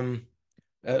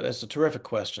 It's a terrific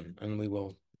question, and we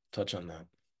will touch on that.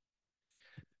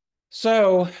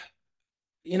 So,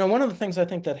 one of the things I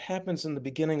think that happens in the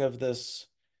beginning of this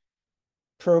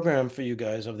program for you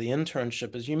guys of the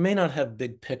internship is you may not have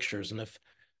big pictures. And if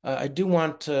I do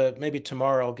want to, maybe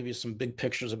tomorrow I'll give you some big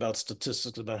pictures about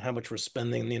statistics about how much we're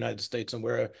spending in the United States and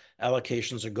where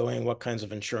allocations are going, what kinds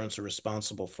of insurance are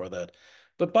responsible for that.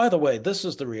 But by the way, this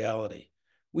is the reality.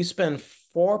 We spend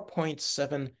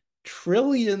 $4.7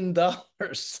 trillion.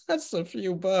 That's a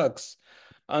few bucks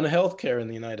on healthcare in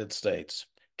the United States.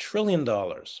 $1 trillion.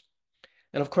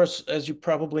 And of course, as you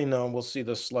probably know, and we'll see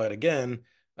this slide again,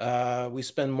 we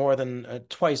spend more than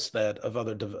twice that of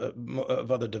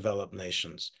other developed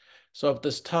nations. So if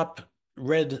this top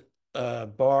red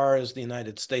bar is the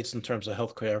United States in terms of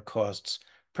healthcare costs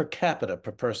per capita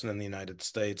per person in the United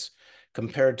States,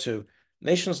 compared to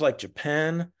nations like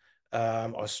Japan,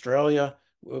 Australia,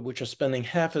 which are spending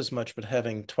half as much but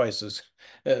having twice as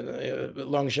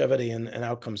longevity and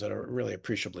outcomes that are really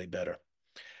appreciably better.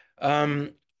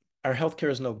 Our healthcare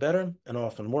is no better and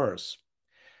often worse.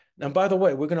 Now, by the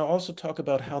way, we're going to also talk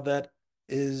about how that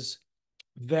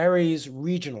varies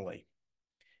regionally.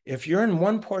 If you're in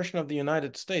one portion of the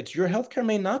United States, your healthcare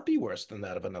may not be worse than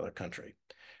that of another country.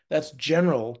 That's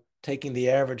general, taking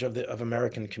the average of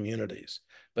American communities.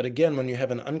 But again, when you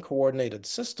have an uncoordinated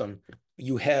system,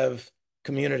 you have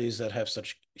communities that have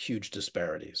such huge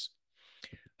disparities.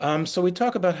 So we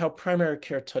talk about how primary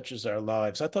care touches our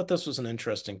lives. I thought this was an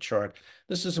interesting chart.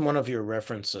 This is one of your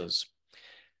references.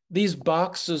 These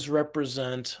boxes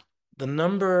represent the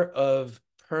number of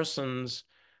persons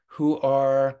who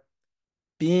are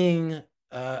being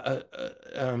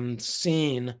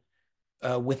seen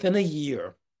within a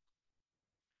year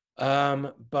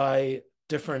by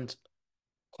different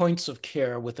points of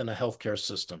care within a healthcare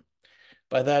system.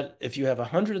 By that, if you have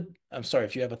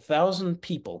 1,000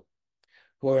 people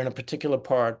who are in a particular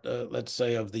part, let's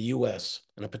say, of the US,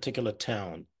 in a particular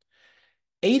town,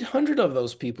 800 of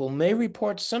those people may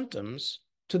report symptoms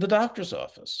to the doctor's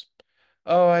office.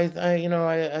 Oh, I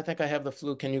think I have the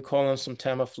flu. Can you call in some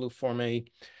Tamiflu for me?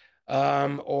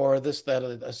 Or this,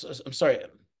 that. I'm sorry,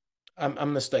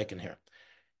 I'm mistaken here.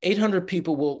 800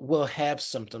 people will have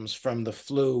symptoms from the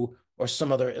flu or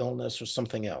some other illness or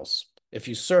something else. If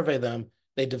you survey them,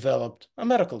 they developed a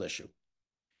medical issue.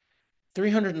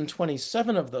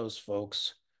 327 of those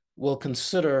folks will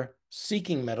consider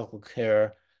seeking medical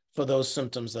care for those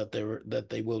symptoms that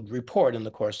they will report in the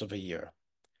course of a year.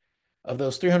 Of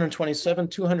those 327,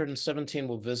 217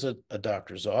 will visit a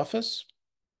doctor's office,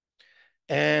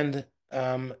 and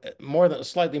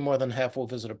slightly more than half will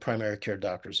visit a primary care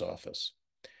doctor's office.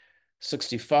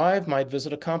 65 might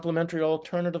visit a complementary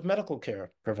alternative medical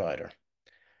care provider.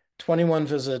 21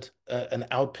 visit an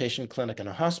outpatient clinic in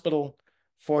a hospital.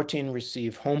 14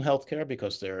 receive home health care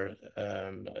because they're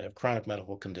have chronic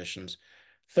medical conditions.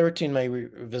 13 may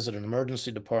visit an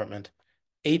emergency department.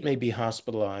 8 may be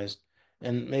hospitalized,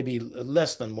 and maybe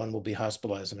less than 1 will be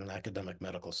hospitalized in an academic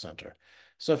medical center.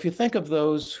 So if you think of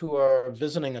those who are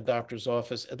visiting a doctor's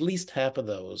office, at least half of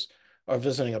those are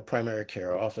visiting a primary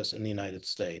care office in the United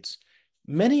States.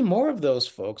 Many more of those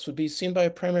folks would be seen by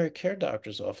a primary care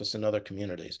doctor's office in other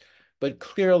communities. But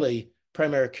clearly,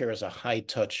 primary care is a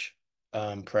high-touch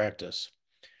practice.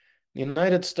 In the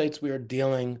United States, we are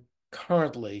dealing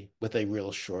currently with a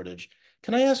real shortage.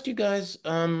 Can I ask you guys,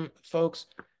 folks,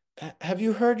 have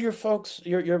you heard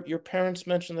your parents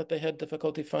mention that they had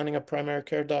difficulty finding a primary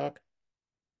care doc?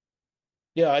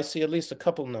 Yeah, I see at least a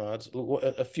couple nods,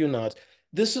 a few nods.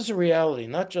 This is a reality,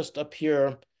 not just up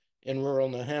here in rural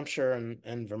New Hampshire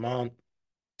and Vermont.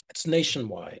 It's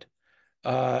nationwide,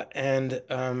 and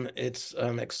it's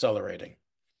accelerating.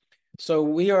 So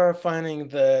we are finding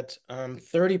that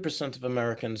 30% of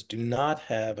Americans do not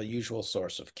have a usual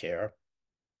source of care.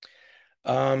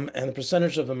 And the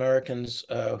percentage of Americans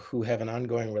who have an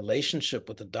ongoing relationship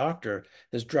with the doctor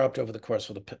has dropped over the course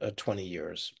of the 20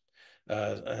 years.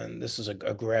 And this is a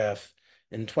graph.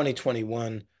 In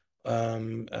 2021,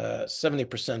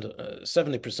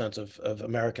 70% of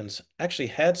Americans actually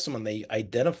had someone they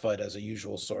identified as a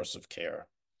usual source of care.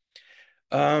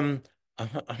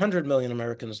 100 million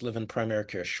Americans live in primary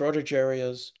care shortage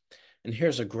areas. And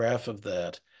here's a graph of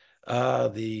that.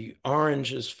 The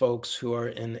orange is folks who are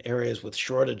in areas with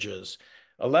shortages.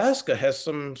 Alaska has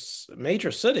some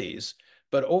major cities,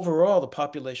 but overall, the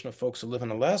population of folks who live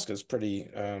in Alaska is pretty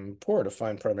poor to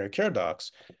find primary care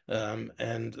docs.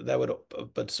 And that would,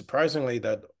 but surprisingly,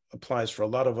 that applies for a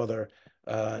lot of other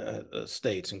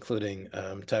states, including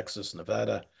Texas,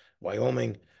 Nevada,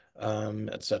 Wyoming,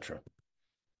 etc.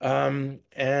 And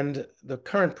the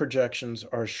current projections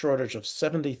are a shortage of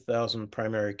 70,000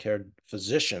 primary care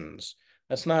physicians.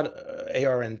 That's not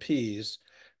ARNPs,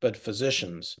 but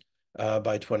physicians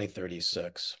by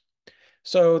 2036.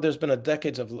 So there's been a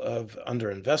decades of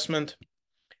underinvestment.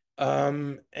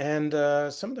 And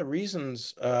some of the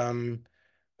reasons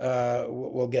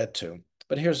we'll get to.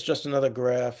 But here's just another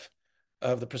graph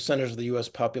of the percentage of the US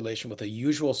population with a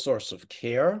usual source of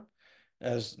care.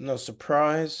 As no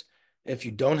surprise, if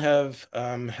you don't have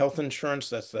health insurance,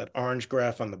 that's that orange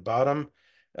graph on the bottom,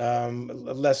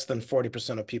 less than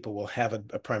 40% of people will have a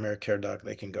primary care doc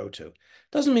they can go to.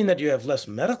 Doesn't mean that you have less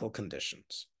medical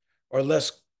conditions or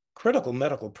less critical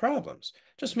medical problems.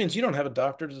 Just means you don't have a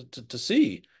doctor to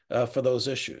see for those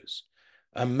issues.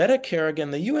 Medicare,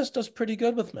 again, the US does pretty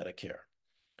good with Medicare.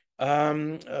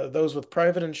 Those with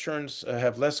private insurance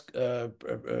have less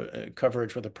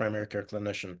coverage with a primary care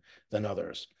clinician than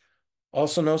others.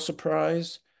 Also, no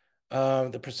surprise,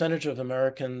 the percentage of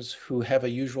Americans who have a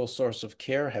usual source of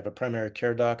care, have a primary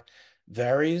care doc,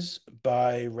 varies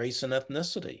by race and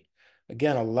ethnicity.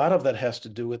 Again, a lot of that has to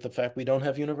do with the fact we don't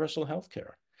have universal health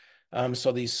care.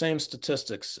 So these same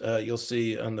statistics you'll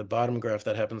see on the bottom graph,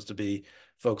 that happens to be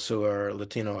folks who are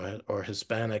Latino or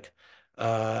Hispanic,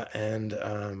 and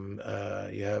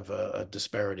you have a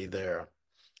disparity there.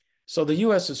 So the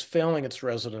US is failing its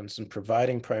residents in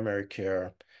providing primary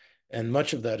care, and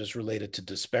much of that is related to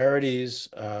disparities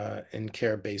in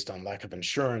care based on lack of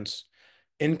insurance,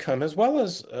 income, as well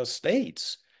as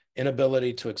states'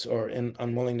 inability to or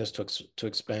unwillingness to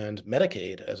expand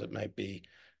Medicaid, as it might be,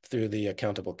 through the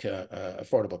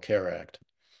Affordable Care Act,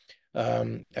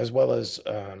 as well as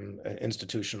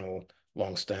institutional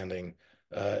longstanding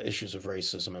issues of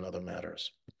racism and other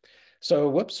matters. So,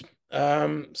 whoops.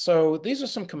 So these are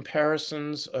some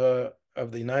comparisons of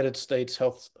the United States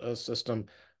health system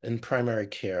in primary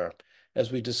care.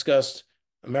 As we discussed,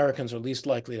 Americans are least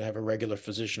likely to have a regular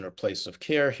physician or place of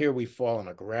care. Here we fall on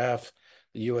a graph.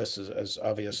 The US is as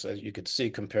obvious as you could see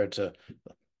compared to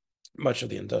much of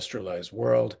the industrialized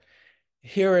world.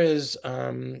 Here is,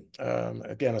 again,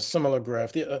 a similar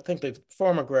graph. I think the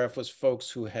former graph was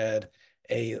folks who had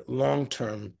a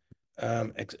long-term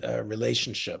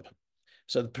relationship.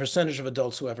 So the percentage of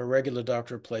adults who have a regular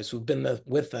doctor or place who've been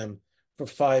with them for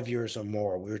 5 years or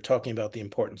more. We were talking about the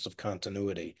importance of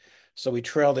continuity. So we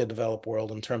trail the developed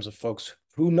world in terms of folks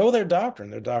who know their doctor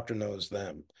and their doctor knows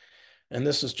them. And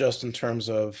this is just in terms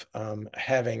of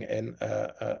having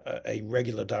a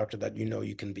regular doctor that you know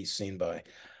you can be seen by.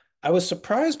 I was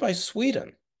surprised by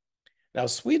Sweden. Now,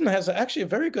 Sweden has actually a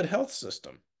very good health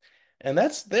system. And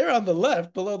that's there on the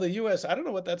left below the US. I don't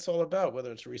know what that's all about,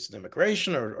 whether it's recent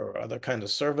immigration or other kind of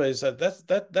surveys.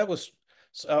 That was,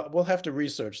 we'll have to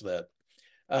research that.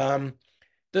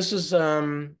 This is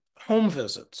home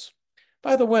visits.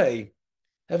 By the way,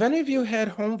 have any of you had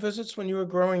home visits when you were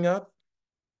growing up?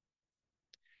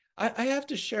 I have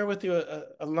to share with you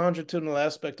a longitudinal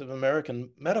aspect of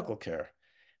American medical care.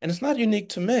 And it's not unique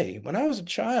to me. When I was a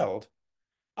child,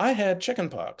 I had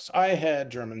chickenpox. I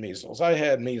had German measles. I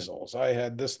had measles. I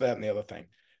had this, that, and the other thing.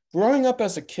 Growing up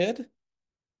as a kid,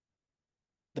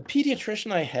 the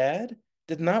pediatrician I had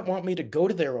did not want me to go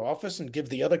to their office and give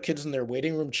the other kids in their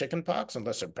waiting room chickenpox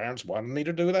unless their parents wanted me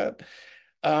to do that.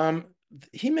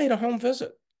 He made a home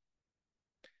visit.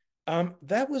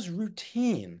 That was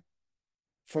routine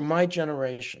for my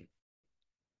generation.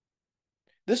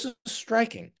 This is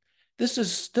striking. This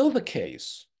is still the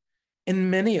case in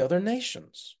many other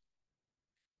nations.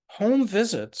 Home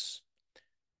visits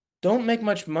don't make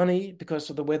much money because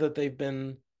of the way that they've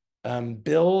been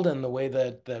billed and the way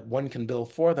that one can bill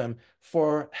for them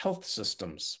for health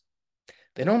systems.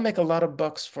 They don't make a lot of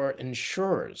bucks for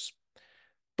insurers,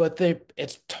 but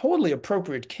it's totally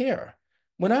appropriate care.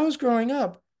 When I was growing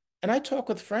up, and I talk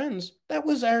with friends, that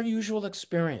was our usual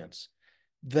experience.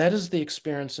 That is the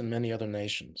experience in many other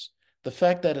nations. The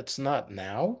fact that it's not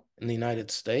now in the United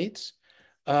States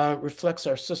reflects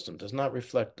our system, does not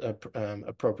reflect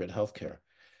appropriate health care.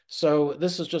 So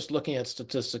this is just looking at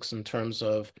statistics in terms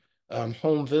of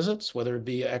home visits, whether it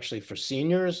be actually for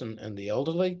seniors and the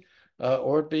elderly,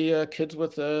 or it be kids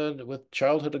with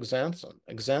childhood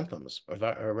exanthems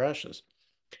or rashes.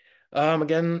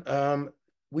 Again,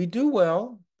 we do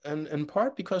well, and in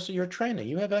part because of your training.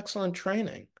 You have excellent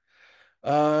training.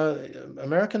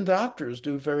 American doctors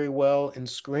do very well in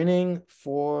screening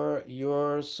for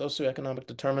your socioeconomic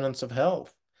determinants of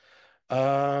health.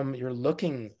 You're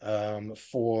looking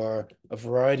for a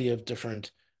variety of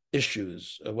different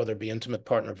issues, whether it be intimate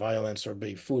partner violence or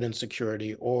be food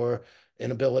insecurity or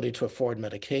inability to afford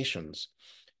medications.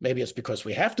 Maybe it's because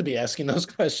we have to be asking those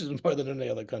questions more than in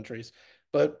the other countries,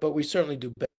 but we certainly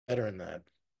do better in that.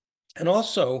 And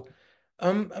also,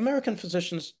 American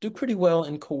physicians do pretty well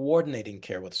in coordinating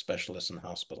care with specialists in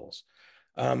hospitals.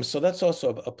 So that's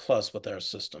also a plus with our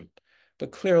system.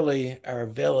 But clearly, our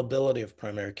availability of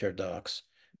primary care docs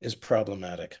is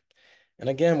problematic. And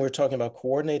again, we're talking about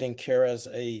coordinating care as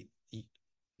a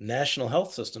national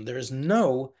health system. There is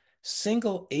no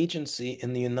single agency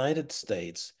in the United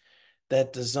States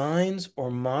that designs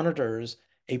or monitors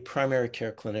a primary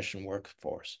care clinician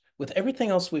workforce. With everything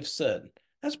else we've said,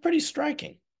 that's pretty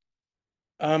striking.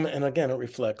 And again, it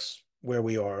reflects where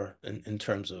we are in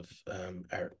terms of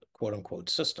our quote unquote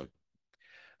system.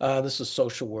 This is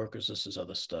social workers, this is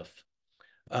other stuff.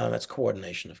 That's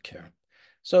coordination of care.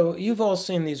 So you've all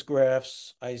seen these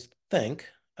graphs, I think.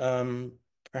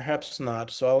 Perhaps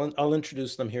not. So I'll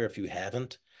introduce them here if you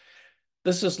haven't.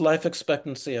 This is life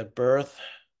expectancy at birth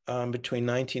between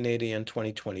 1980 and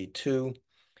 2022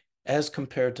 as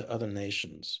compared to other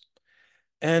nations.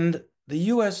 And the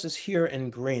US is here in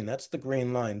green. That's the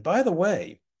green line. By the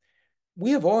way,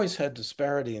 we have always had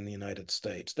disparity in the United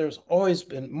States. There's always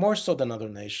been, more so than other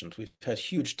nations, we've had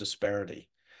huge disparity.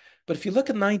 But if you look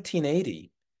at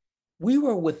 1980, we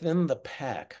were within the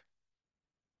pack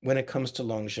when it comes to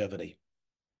longevity.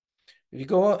 If you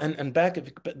go and back,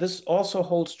 this also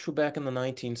holds true back in the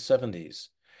 1970s.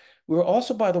 We were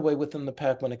also, by the way, within the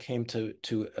pack when it came to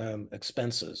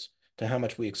expenses, to how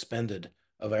much we expended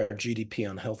of our GDP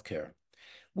on healthcare.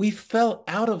 We fell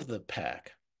out of the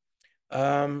pack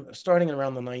starting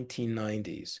around the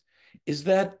 1990s. Is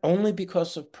that only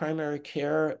because of primary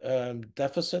care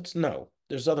deficits? No,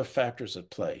 there's other factors at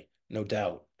play, no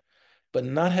doubt. But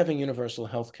not having universal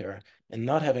health care and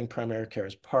not having primary care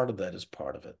as part of that is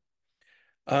part of it.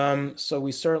 So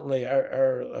we certainly,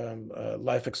 our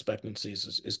life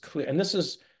expectancies is clear. And this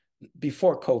is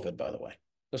before COVID, by the way.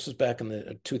 This was back in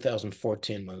the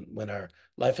 2014 when our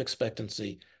life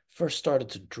expectancy first started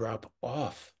to drop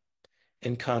off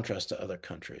in contrast to other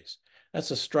countries.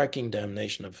 That's a striking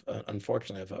damnation of,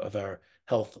 unfortunately, of our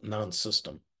health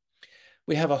non-system.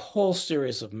 We have a whole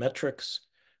series of metrics.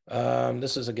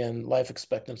 This is, again, life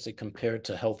expectancy compared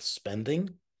to health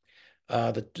spending.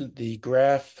 The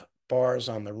graph bars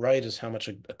on the right is how much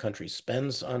a country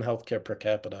spends on healthcare per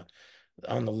capita.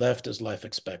 On the left is life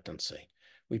expectancy.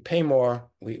 We pay more,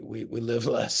 we live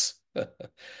less.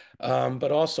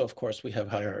 But also, of course, we have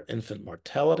higher infant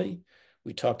mortality.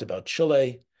 We talked about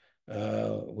Chile.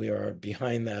 We are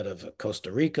behind that of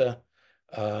Costa Rica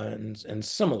and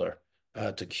similar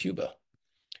to Cuba.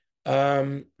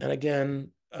 And again,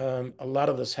 a lot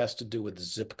of this has to do with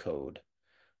zip code.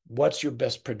 What's your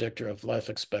best predictor of life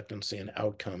expectancy and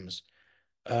outcomes?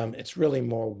 It's really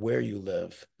more where you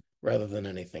live rather than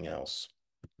anything else.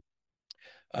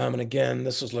 And again,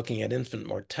 this is looking at infant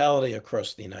mortality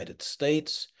across the United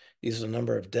States. These are the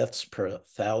number of deaths per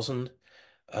 1,000.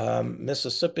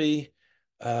 Mississippi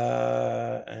leads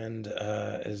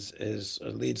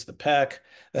the pack.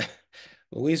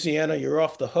 Louisiana, you're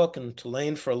off the hook, and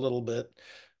Tulane for a little bit,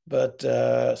 but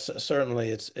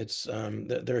certainly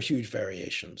there are huge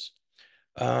variations.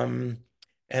 And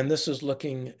this is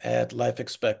looking at life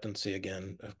expectancy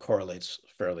again, correlates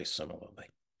fairly similarly.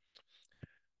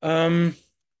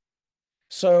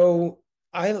 So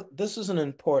this is an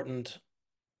important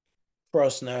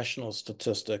cross-national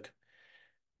statistic,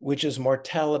 which is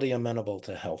mortality amenable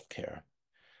to healthcare.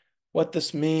 What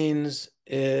this means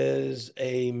is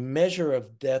a measure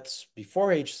of deaths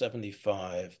before age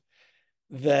 75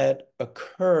 that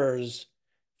occurs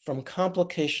from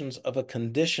complications of a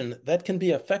condition that can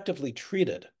be effectively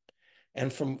treated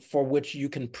and for which you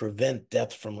can prevent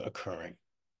death from occurring.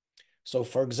 So,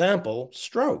 for example,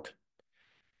 stroke.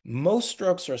 Most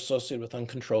strokes are associated with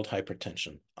uncontrolled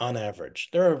hypertension on average.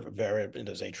 There's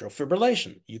atrial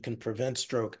fibrillation. You can prevent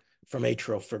stroke from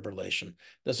atrial fibrillation.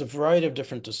 There's a variety of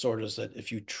different disorders that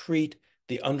if you treat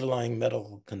the underlying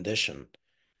medical condition,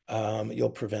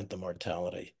 you'll prevent the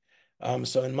mortality.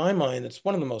 So in my mind, it's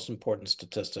one of the most important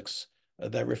statistics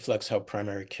that reflects how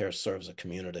primary care serves a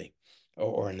community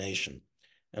or a nation.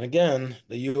 And again,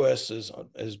 the US is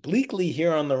bleakly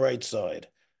here on the right side,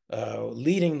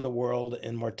 leading the world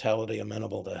in mortality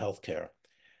amenable to healthcare.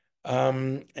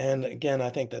 And again, I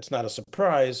think that's not a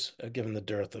surprise given the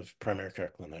dearth of primary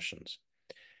care clinicians.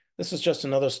 This is just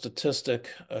another statistic,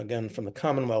 again, from the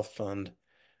Commonwealth Fund.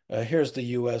 Here's the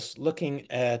US looking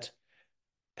at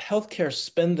healthcare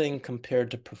spending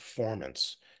compared to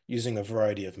performance using a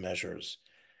variety of measures.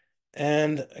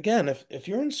 And again, if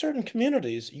you're in certain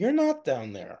communities, you're not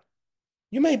down there.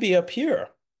 You may be up here,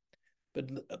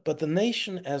 but the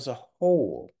nation as a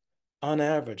whole, on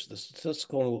average, the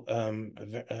statistical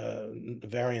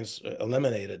variance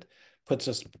eliminated puts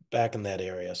us back in that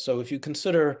area. So if you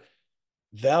consider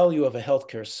value of a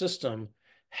healthcare system,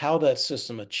 how that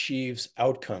system achieves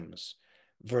outcomes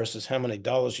versus how many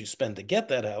dollars you spend to get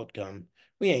that outcome,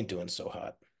 we ain't doing so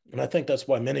hot. And I think that's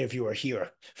why many of you are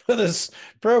here for this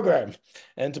program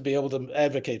and to be able to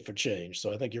advocate for change.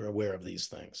 So I think you're aware of these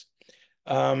things.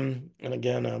 And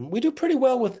again, we do pretty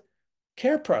well with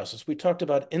care process. We talked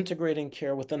about integrating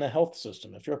care within a health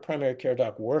system. If you're a primary care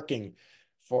doc working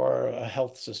for a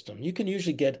health system, you can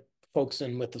usually get folks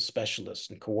in with the specialists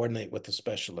and coordinate with the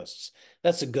specialists.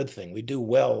 That's a good thing. We do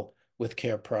well with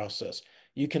care process.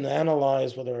 You can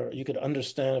analyze whether you could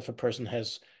understand if a person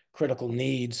has critical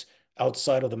needs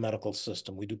outside of the medical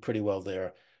system. We do pretty well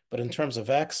there. But in terms of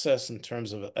access, in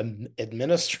terms of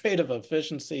administrative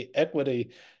efficiency,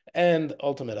 equity, and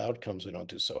ultimate outcomes, we don't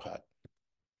do so hot.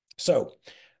 So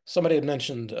somebody had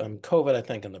mentioned COVID, I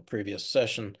think, in the previous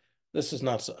session. This is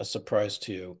not a surprise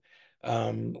to you.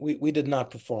 We did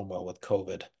not perform well with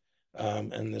COVID,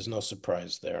 and there's no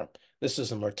surprise there. This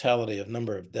is a mortality of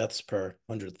number of deaths per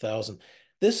 100,000.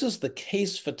 This is the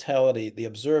case fatality, the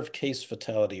observed case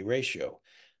fatality ratio.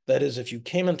 That is, if you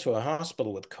came into a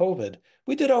hospital with COVID,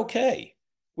 we did okay.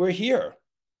 We're here.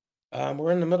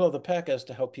 We're in the middle of the pack as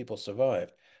to how people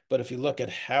survive. But if you look at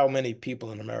how many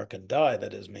people in America die,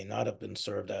 that is, may not have been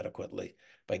served adequately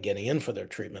by getting in for their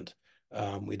treatment,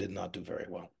 we did not do very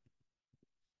well.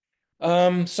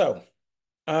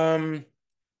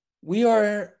 We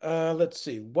are, let's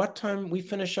see, what time we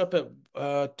finish up at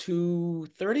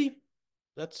 2:30?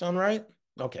 That sound right?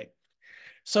 Okay.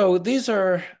 So these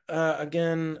are,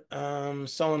 again,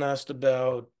 someone asked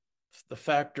about the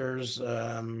factors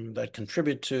that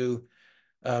contribute to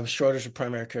shortage of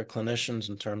primary care clinicians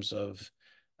in terms of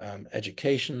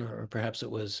education, or perhaps it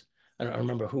was, I don't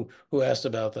remember who asked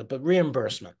about that, but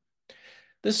reimbursement.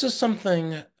 This is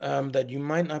something that you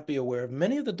might not be aware of.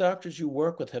 Many of the doctors you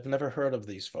work with have never heard of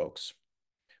these folks.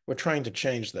 We're trying to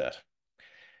change that.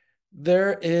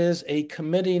 There is a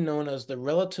committee known as the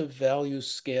Relative Value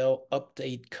Scale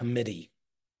Update Committee.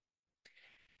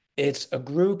 It's a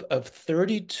group of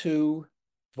 32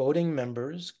 voting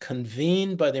members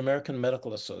convened by the American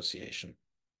Medical Association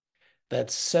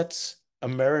that sets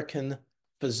American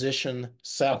physician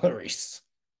salaries.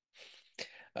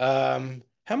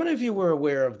 How many of you were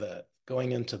aware of that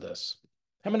going into this?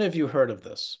 How many of you heard of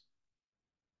this?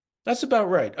 That's about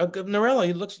right. Norella,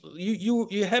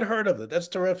 you had heard of it. That's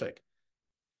terrific,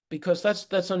 because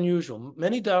that's unusual.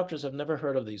 Many doctors have never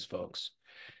heard of these folks.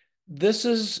 This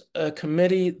is a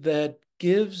committee that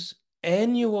gives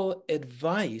annual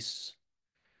advice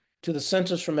to the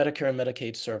Centers for Medicare and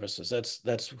Medicaid Services.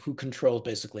 That's who controls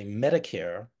basically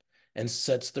Medicare and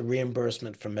sets the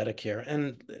reimbursement for Medicare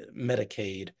and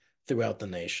Medicaid throughout the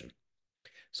nation.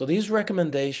 So these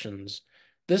recommendations,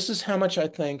 this is how much I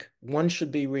think one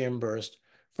should be reimbursed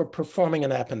for performing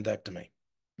an appendectomy.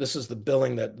 This is the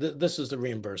billing this is the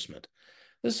reimbursement.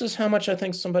 This is how much I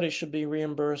think somebody should be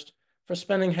reimbursed for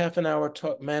spending half an hour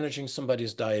managing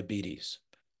somebody's diabetes,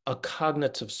 a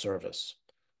cognitive service,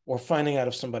 or finding out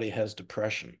if somebody has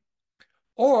depression,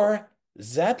 or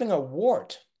zapping a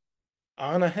wart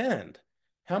on a hand.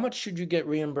 How much should you get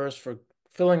reimbursed for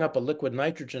filling up a liquid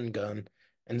nitrogen gun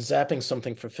and zapping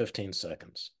something for 15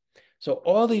 seconds? So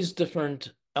all these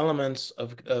different elements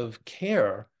of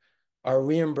care are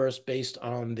reimbursed based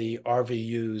on the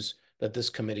RVUs that this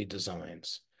committee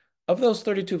designs. Of those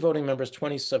 32 voting members,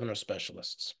 27 are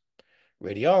specialists: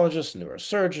 radiologists,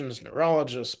 neurosurgeons,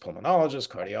 neurologists, pulmonologists,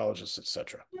 cardiologists,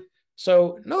 etc.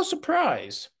 So no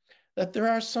surprise that there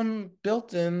are some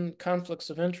built-in conflicts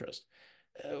of interest.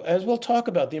 As we'll talk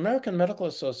about, the American Medical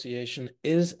Association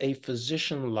is a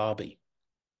physician lobby.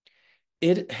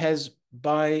 It has,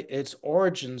 by its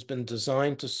origins, been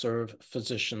designed to serve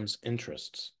physicians'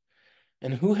 interests.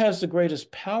 And who has the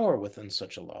greatest power within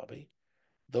such a lobby?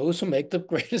 Those who make the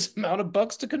greatest amount of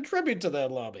bucks to contribute to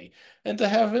that lobby and to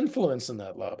have influence in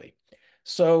that lobby.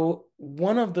 So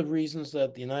one of the reasons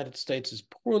that the United States is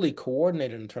poorly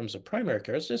coordinated in terms of primary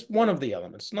care is just one of the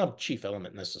elements, not a chief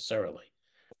element necessarily,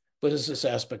 but is this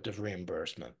aspect of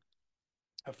reimbursement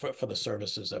for the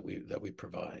services that we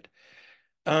provide.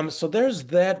 So there's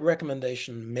that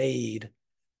recommendation made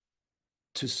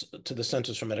to the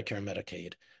Centers for Medicare and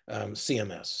Medicaid,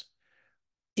 CMS.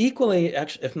 Equally,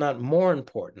 actually, if not more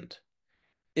important,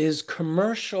 is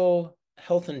commercial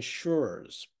health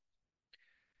insurers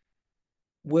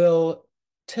will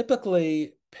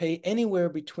typically pay anywhere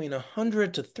between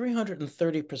 100 to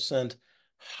 330%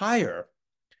 higher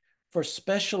for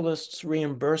specialists'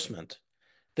 reimbursement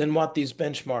than what these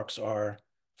benchmarks are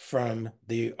from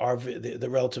the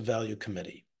Relative Value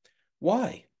Committee.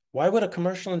 Why? Why would a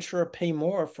commercial insurer pay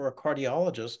more for a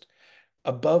cardiologist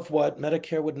above what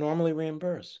Medicare would normally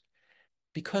reimburse?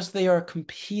 Because they are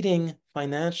competing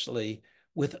financially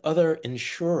with other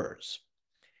insurers.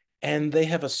 And they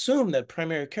have assumed that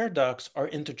primary care docs are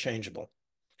interchangeable.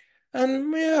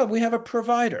 And yeah, we have a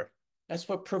provider. That's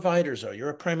what providers are. You're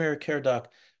a primary care doc.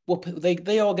 Well,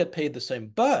 they all get paid the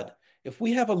same. But if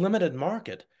we have a limited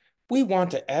market, we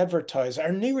want to advertise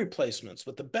our knee replacements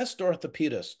with the best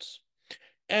orthopedists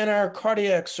and our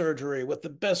cardiac surgery with the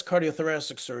best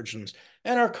cardiothoracic surgeons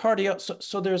and our cardio.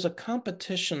 So there's a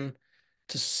competition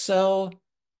to sell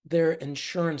their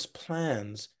insurance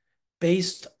plans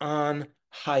based on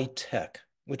high tech,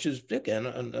 which is,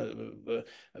 again,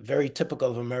 very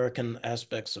typical of American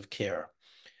aspects of care.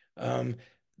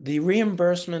 The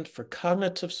reimbursement for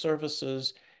cognitive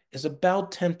services is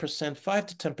about 10%, 5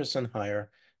 to 10% higher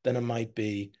than it might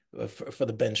be for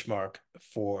the benchmark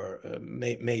for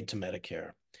made to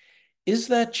Medicare. Is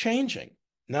that changing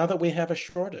now that we have a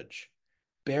shortage?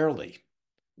 Barely.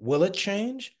 Will it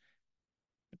change?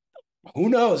 Who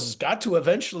knows? It's got to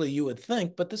eventually, you would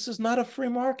think, but this is not a free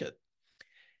market.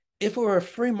 If it were a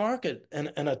free market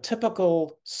and a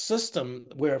typical system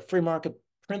where free market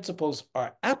principles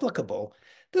are applicable,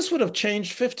 this would have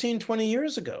changed 15, 20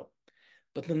 years ago.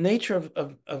 But the nature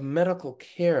of medical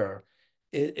care,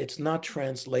 it's not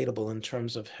translatable in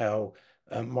terms of how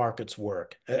markets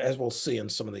work, as we'll see in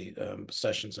some of the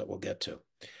sessions that we'll get to.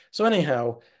 So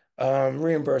anyhow,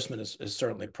 reimbursement is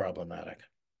certainly problematic.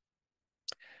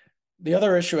 The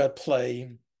other issue at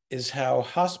play is how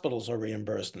hospitals are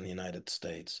reimbursed in the United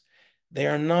States. They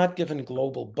are not given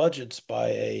global budgets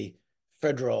by a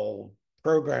federal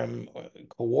program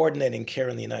coordinating care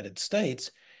in the United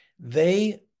States.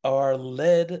 They are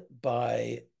led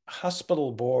by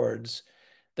hospital boards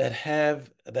that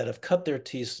have cut their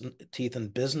teeth in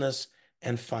business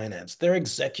and finance. They're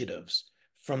executives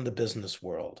from the business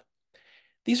world.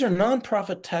 These are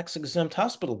nonprofit tax-exempt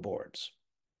hospital boards,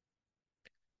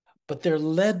 but they're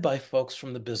led by folks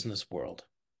from the business world.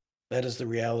 That is the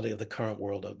reality of the current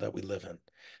world that we live in.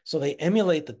 So they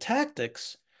emulate the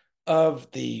tactics of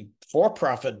the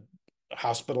for-profit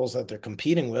hospitals that they're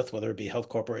competing with, whether it be Health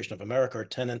Corporation of America or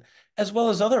Tenet, as well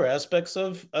as other aspects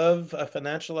of a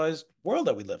financialized world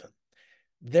that we live in.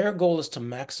 Their goal is to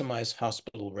maximize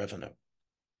hospital revenue.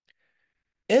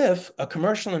 If a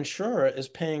commercial insurer is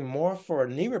paying more for a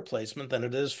knee replacement than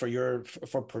it is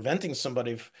for preventing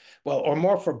somebody, or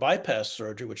more for bypass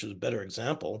surgery, which is a better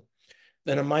example,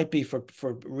 than it might be for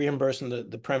reimbursing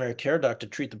the primary care doc to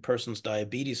treat the person's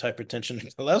diabetes, hypertension,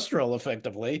 and cholesterol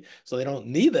effectively, so they don't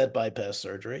need that bypass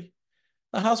surgery,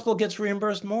 the hospital gets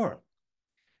reimbursed more.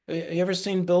 Have you ever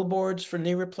seen billboards for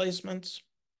knee replacements?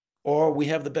 Or we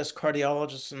have the best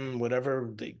cardiologists in whatever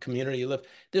the community you live.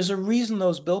 There's a reason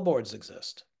those billboards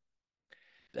exist.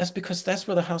 That's because that's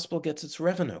where the hospital gets its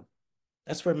revenue.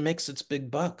 That's where it makes its big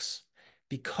bucks,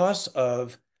 because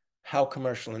of how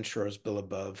commercial insurers bill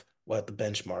above what the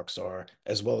benchmarks are,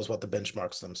 as well as what the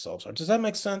benchmarks themselves are. Does that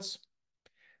make sense?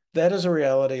 That is a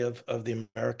reality of the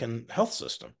American health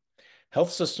system.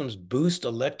 Health systems boost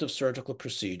elective surgical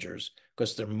procedures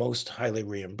because they're most highly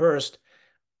reimbursed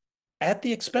at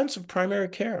the expense of primary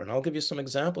care. And I'll give you some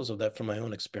examples of that from my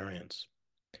own experience.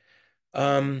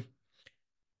 One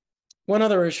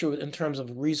other issue in terms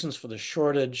of reasons for the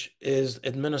shortage is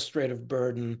administrative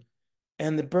burden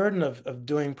and the burden of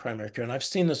doing primary care. And I've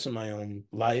seen this in my own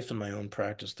life and my own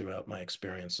practice throughout my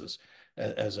experiences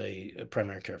as a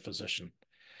primary care physician.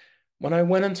 When I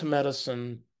went into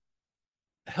medicine,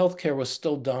 healthcare was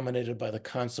still dominated by the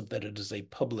concept that it is a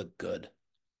public good,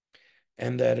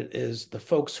 and that it is the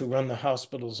folks who run the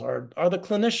hospitals are the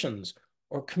clinicians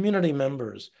or community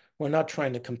members who are not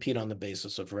trying to compete on the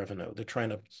basis of revenue. They're trying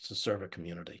to serve a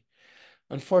community.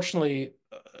 Unfortunately,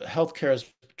 healthcare has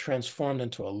transformed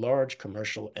into a large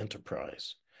commercial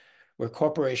enterprise where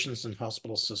corporations and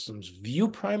hospital systems view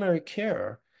primary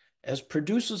care as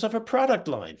producers of a product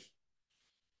line.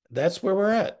 That's where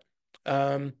we're at.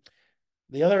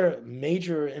 The other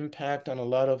major impact on a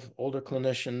lot of older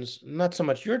clinicians, not so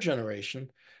much your generation,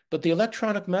 but the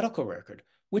electronic medical record,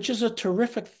 which is a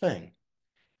terrific thing.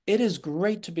 It is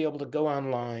great to be able to go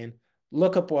online,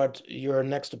 look up what your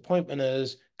next appointment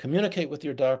is, communicate with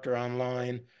your doctor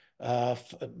online,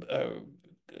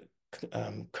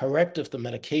 correct if the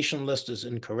medication list is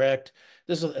incorrect.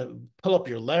 Pull up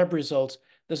your lab results.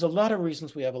 There's a lot of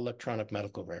reasons we have electronic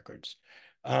medical records.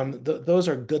 Those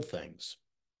are good things.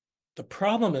 The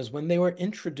problem is when they were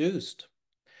introduced,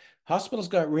 hospitals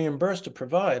got reimbursed to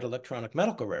provide electronic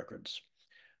medical records,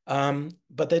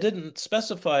 but they didn't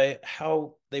specify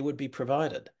how they would be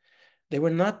provided. They were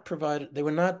not provided, they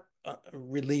were not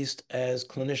released as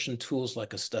clinician tools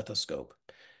like a stethoscope.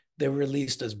 They were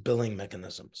released as billing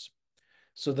mechanisms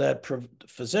so that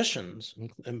physicians,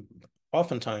 and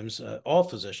oftentimes all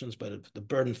physicians, but the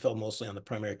burden fell mostly on the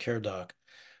primary care doc,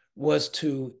 was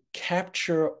to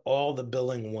capture all the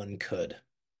billing one could.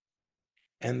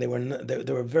 And they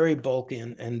were very bulky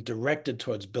and directed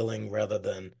towards billing rather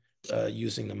than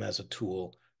using them as a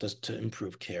tool to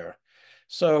improve care.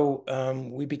 So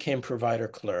we became provider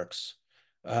clerks.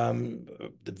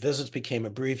 The visits became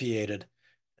abbreviated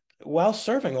while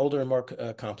serving older and more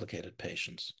complicated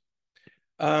patients.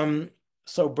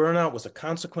 So burnout was a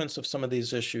consequence of some of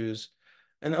these issues.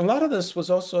 And a lot of this was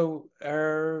also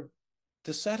our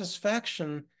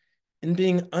dissatisfaction in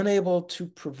being unable to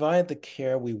provide the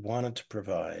care we wanted to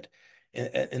provide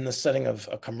in the setting of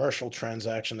a commercial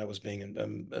transaction that was being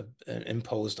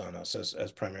imposed on us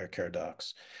as primary care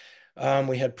docs.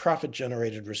 We had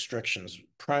profit-generated restrictions,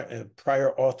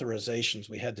 prior authorizations.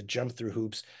 We had to jump through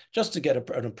hoops just to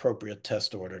get an appropriate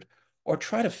test ordered, or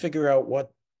try to figure out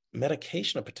what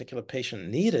medication a particular patient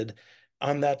needed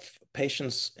on that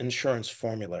patient's insurance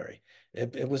formulary.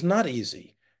 It was not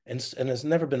easy, and it's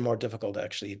never been more difficult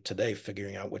actually today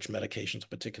figuring out which medications a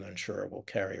particular insurer will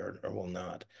carry or will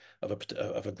not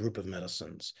of a group of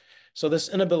medicines. So this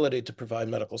inability to provide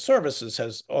medical services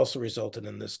has also resulted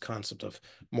in this concept of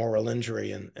moral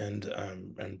injury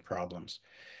and problems.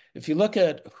 If you look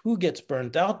at who gets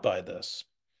burned out by this,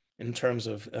 in terms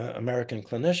of American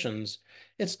clinicians,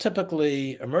 it's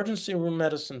typically emergency room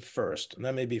medicine first, and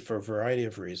that may be for a variety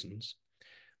of reasons.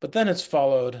 But then it's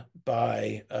followed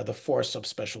by the four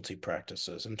subspecialty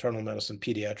practices: internal medicine,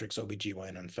 pediatrics,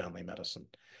 OBGYN, and family medicine.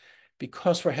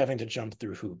 Because we're having to jump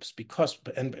through hoops,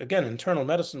 and again, internal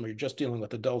medicine, where you're just dealing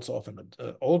with adults, often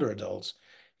older adults,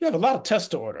 you have a lot of tests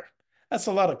to order. That's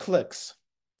a lot of clicks.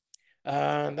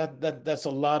 That's a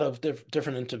lot of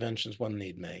different interventions one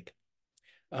need make.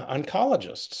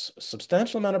 Oncologists,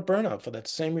 substantial amount of burnout for that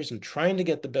same reason, trying to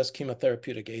get the best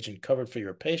chemotherapeutic agent covered for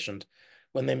your patient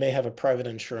when they may have a private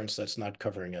insurance that's not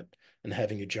covering it and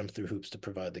having you jump through hoops to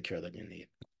provide the care that you need.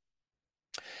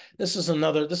 This is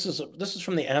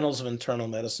from the Annals of Internal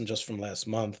Medicine just from last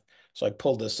month. So I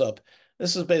pulled this up.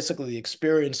 This is basically the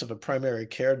experience of a primary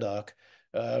care doc,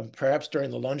 perhaps during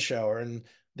the lunch hour. And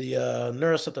the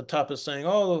nurse at the top is saying,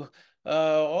 oh,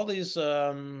 all these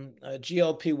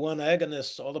GLP-1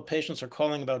 agonists, all the patients are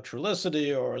calling about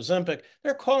Trulicity or Ozempic.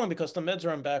 They're calling because the meds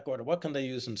are on back order. What can they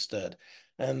use instead?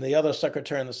 And the other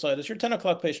secretary on the side is, your 10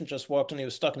 o'clock patient just walked in. He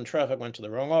was stuck in traffic, went to the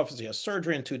wrong office. He has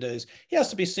surgery in 2 days. He has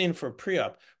to be seen for a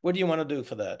pre-op. What do you want to do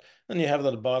for that? Then you have it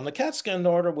at the bottom. The CAT scan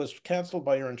order was canceled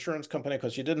by your insurance company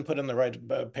because you didn't put in the right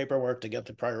paperwork to get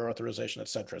the prior authorization, et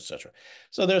cetera, et cetera.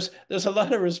 So there's a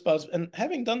lot of response. And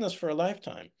having done this for a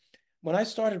lifetime, when I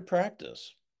started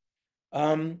practice,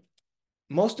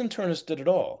 most internists did it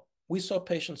all. We saw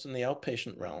patients in the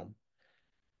outpatient realm,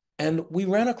 and we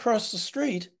ran across the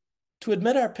street to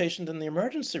admit our patient in the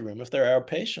emergency room if they're our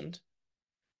patient.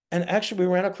 And actually,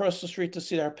 we ran across the street to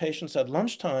see our patients at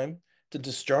lunchtime to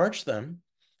discharge them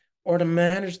or to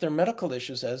manage their medical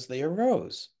issues as they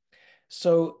arose.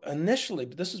 So initially,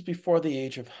 this is before the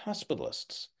age of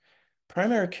hospitalists,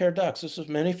 primary care docs,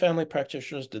 many family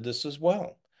practitioners did this as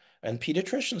well. And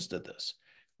pediatricians did this.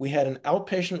 We had an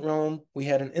outpatient realm, we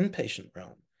had an inpatient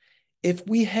realm. If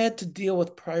we had to deal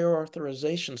with prior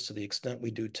authorizations to the extent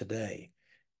we do today,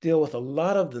 deal with a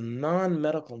lot of the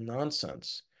non-medical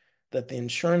nonsense that the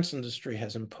insurance industry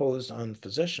has imposed on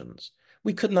physicians,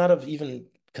 we could not have even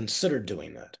considered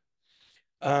doing that.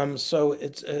 So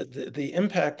it's the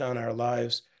impact on our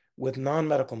lives with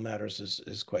non-medical matters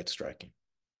is quite striking.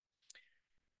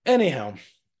 Anyhow,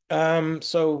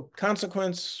 so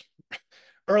consequence,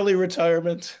 early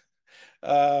retirement,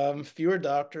 fewer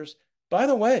doctors. By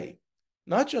the way,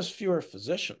 not just fewer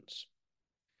physicians.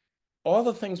 All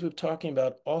the things we've talking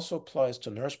about also applies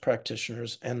to nurse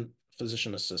practitioners and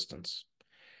physician assistants.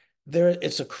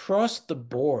 It's across the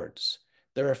boards.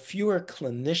 There are fewer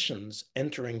clinicians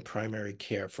entering primary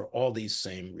care for all these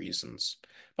same reasons.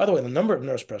 By the way, the number of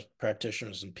nurse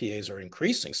practitioners and PAs are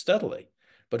increasing steadily,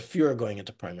 but fewer going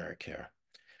into primary care.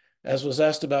 As was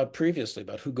asked about previously,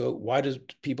 about why do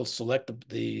people select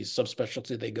the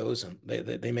subspecialty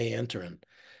they may enter in?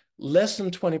 less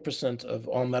than 20% of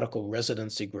all medical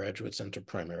residency graduates enter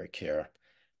primary care.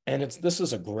 And this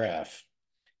is a graph.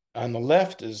 On the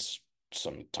left is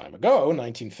some time ago,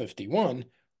 1951,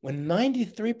 when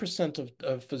 93%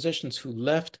 of physicians who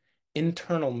left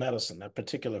internal medicine, that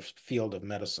particular field of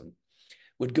medicine,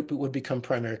 would become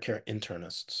primary care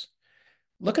internists.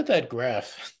 Look at that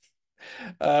graph.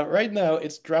 Right now,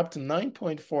 it's dropped to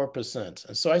 9.4%.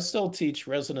 And so I still teach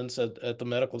residents at the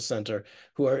medical center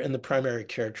who are in the primary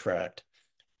care tract.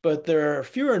 But there are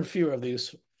fewer and fewer of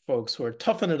these folks who are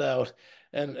toughing it out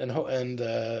and in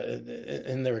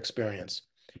their experience.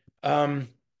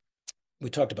 We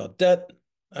talked about debt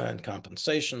and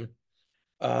compensation.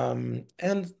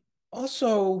 And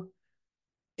also,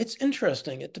 it's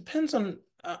interesting. It depends on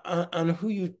who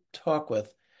you talk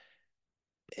with.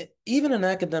 Even in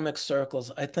academic circles,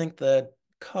 I think that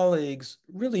colleagues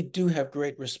really do have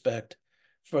great respect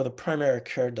for the primary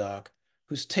care doc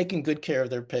who's taking good care of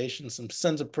their patients and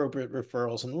sends appropriate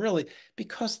referrals, and really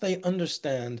because they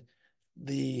understand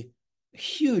the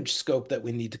huge scope that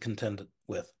we need to contend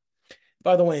with.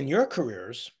 By the way, in your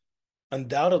careers,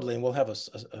 undoubtedly, and we'll have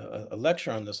a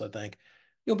lecture on this, I think,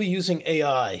 you'll be using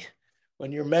AI.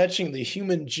 When you're matching the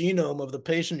human genome of the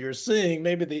patient you're seeing,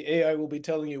 maybe the AI will be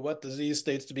telling you what disease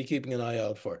states to be keeping an eye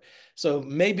out for. So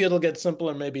maybe it'll get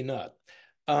simpler, maybe not.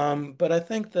 But I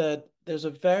think that there's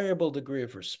a variable degree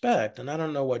of respect, and I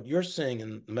don't know what you're seeing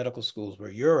in medical schools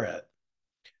where you're at.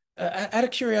 Out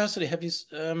of curiosity, have you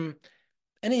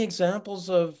any examples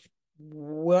of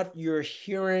what you're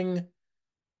hearing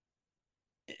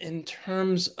in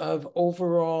terms of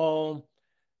overall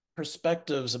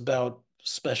perspectives about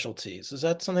specialties? Is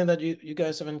that something that you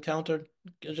guys have encountered?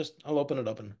 I'll open it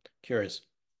up and curious.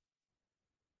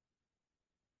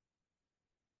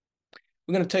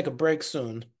 We're going to take a break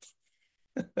soon.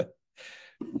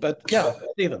 But yeah,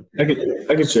 Stephen. I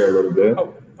can share a little bit.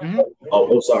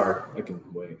 Oh, sorry. I can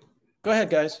wait. Go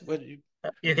ahead, guys.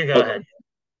 You can go ahead.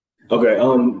 Okay.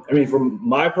 I mean, from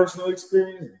my personal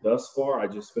experience thus far, I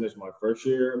just finished my first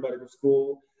year in medical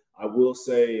school. I will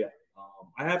say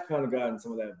I have kind of gotten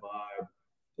some of that vibe,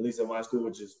 at least at my school,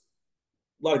 which is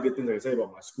a lot of good things I can say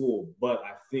about my school. But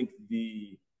I think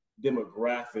the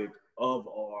demographic of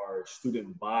our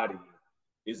student body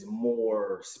is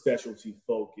more specialty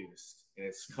focused, and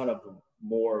it's kind of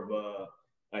more of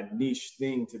a niche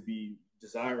thing to be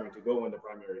desiring to go into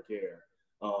primary care.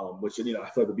 Which I feel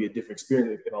like would be a different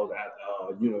experience if I was at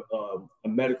a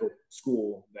medical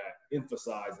school that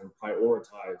emphasized and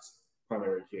prioritized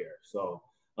primary care. So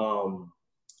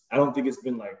I don't think it's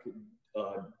been like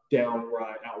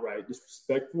outright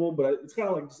disrespectful, but it's kind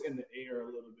of like just in the air a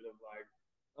little bit of like,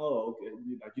 oh, okay,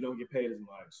 like you don't get paid as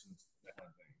much, that kind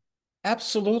of thing.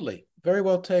 Absolutely. Very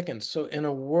well taken. So in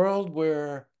a world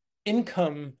where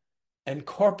income and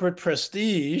corporate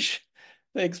prestige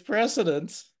takes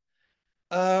precedence,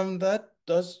 that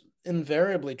does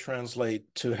invariably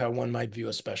translate to how one might view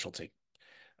a specialty,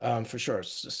 for sure.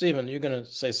 Stephen, you're going to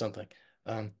say something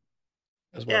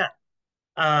as well.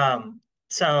 Yeah.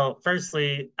 So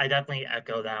firstly, I definitely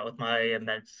echo that with my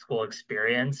med school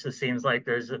experience. It seems like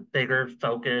there's a bigger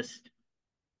focus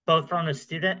both from the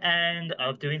student end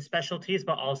of doing specialties,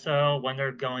 but also when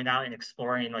they're going out and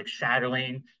exploring, like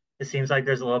shadowing, it seems like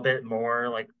there's a little bit more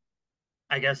like,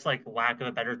 I guess, like lack of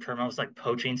a better term, almost like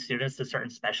poaching students to certain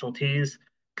specialties.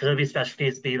 Because there'll be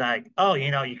specialties be like, oh,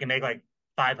 you can make like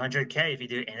 500K if you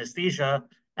do anesthesia.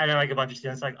 And then like a bunch of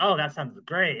students like, oh, that sounds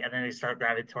great. And then they start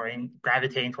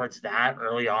gravitating towards that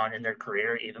early on in their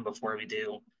career, even before we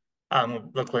do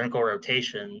the clinical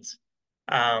rotations.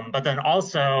 But then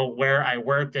also where I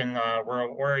worked in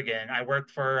rural Oregon, I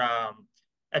worked for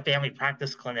a family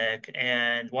practice clinic,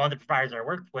 and one of the providers I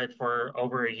worked with for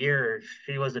over a year,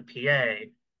 she was a PA,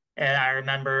 and I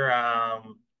remember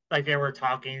like they were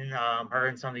talking, her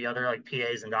and some of the other like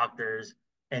PAs and doctors,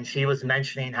 and she was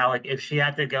mentioning how like if she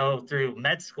had to go through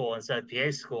med school instead of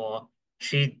PA school,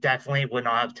 she definitely would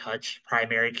not have touched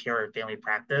primary care or family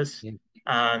practice.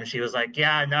 She was like,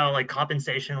 yeah, no, like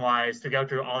compensation wise, to go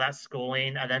through all that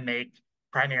schooling and then make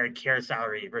primary care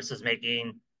salary versus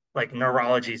making like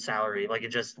neurology salary, like it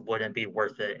just wouldn't be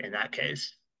worth it in that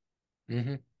case.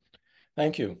 Mm-hmm.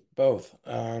 Thank you both.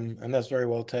 And that's very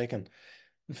well taken.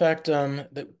 In fact,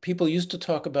 people used to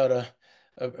talk about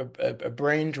a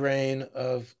brain drain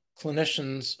of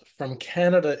clinicians from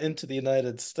Canada into the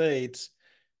United States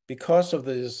because of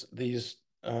these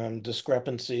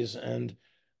discrepancies and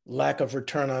lack of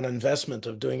return on investment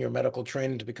of doing your medical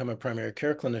training to become a primary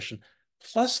care clinician,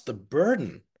 plus the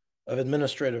burden of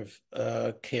administrative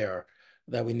care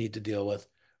that we need to deal with.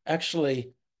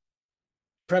 Actually,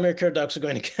 primary care docs are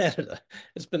going to Canada.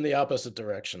 It's been the opposite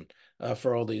direction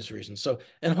for all these reasons. So,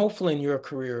 and hopefully in your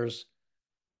careers,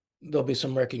 there'll be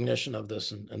some recognition of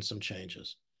this and some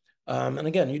changes. And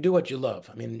again, you do what you love.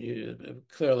 I mean,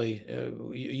 clearly,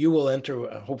 you will enter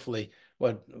hopefully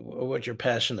what your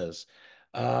passion is.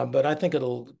 But I think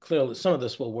it'll clearly, some of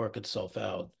this will work itself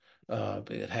out.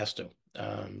 It has to.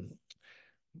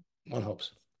 One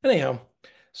hopes. Anyhow,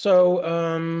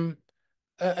 so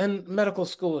and medical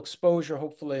school exposure.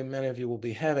 Hopefully, many of you will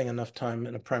be having enough time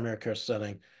in a primary care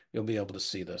setting. You'll be able to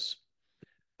see this.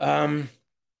 We're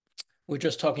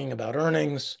just talking about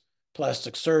earnings,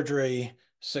 plastic surgery,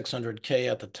 600K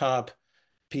at the top,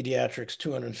 pediatrics,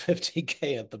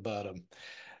 250K at the bottom.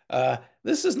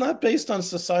 This is not based on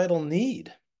societal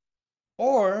need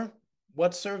or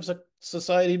what serves a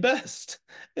society best.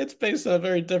 It's based on a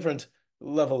very different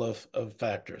level of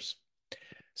factors.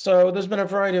 So there's been a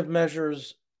variety of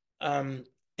measures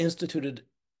instituted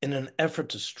in an effort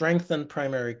to strengthen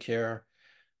primary care.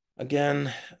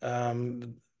 Again,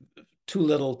 too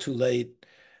little, too late.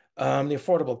 The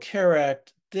Affordable Care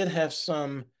Act did have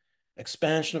some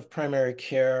expansion of primary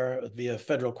care via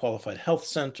federal qualified health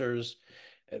centers.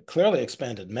 It clearly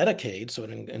expanded Medicaid, so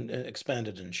it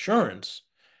expanded insurance,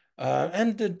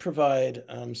 and did provide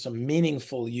some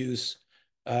meaningful use,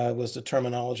 was the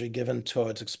terminology given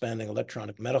towards expanding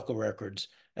electronic medical records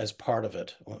as part of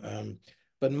it.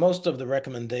 But most of the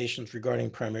recommendations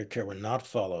regarding primary care were not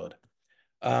followed.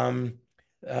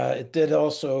 It did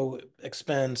also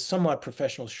expand somewhat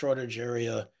professional shortage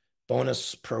area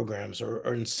bonus programs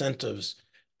or incentives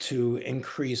to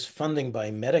increase funding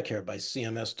by Medicare, by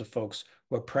CMS, to folks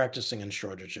who are practicing in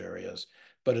shortage areas.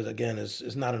 But it, again,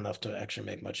 is not enough to actually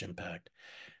make much impact.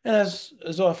 And as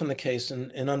is often the case in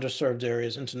underserved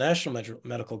areas, international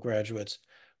medical graduates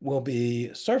will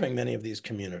be serving many of these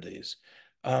communities,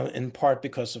 in part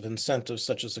because of incentives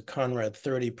such as the Conrad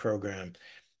 30 program.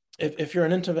 If you're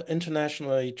an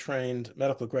internationally trained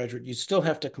medical graduate, you still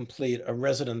have to complete a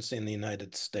residency in the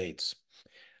United States.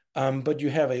 But you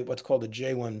have what's called a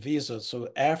J-1 visa. So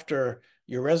after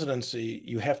your residency,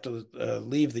 you have to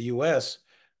leave the US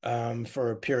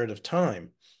for a period of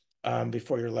time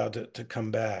before you're allowed to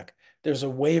come back. There's a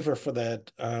waiver for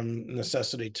that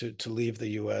necessity to leave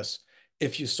the US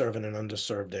if you serve in an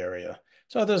underserved area.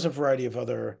 So there's a variety of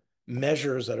other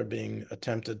measures that are being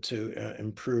attempted to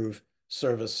improve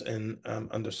service in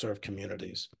underserved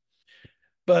communities.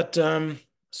 But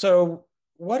so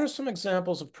what are some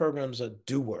examples of programs that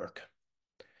do work?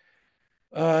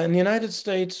 In the United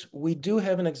States, we do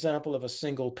have an example of a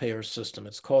single payer system.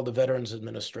 It's called the Veterans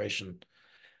Administration.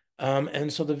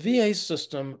 And so the VA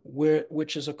system,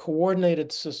 which is a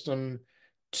coordinated system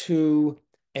to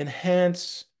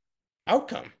enhance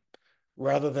outcome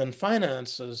rather than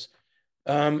finances,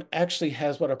 actually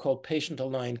has what are called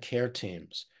patient-aligned care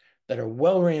teams that are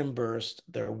well reimbursed,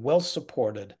 they're well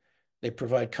supported, they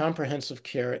provide comprehensive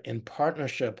care in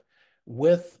partnership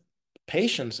with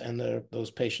patients and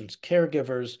those patients'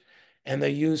 caregivers, and they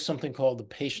use something called the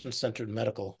patient-centered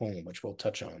medical home, which we'll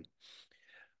touch on.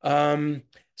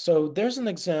 So there's an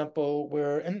example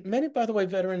where, and many, by the way,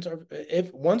 veterans are,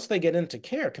 once they get into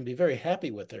care, can be very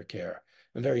happy with their care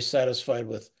and very satisfied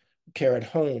with care at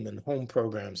home and home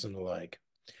programs and the like.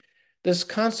 This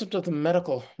concept of the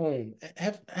medical home,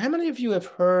 how many of you have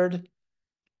heard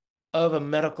of a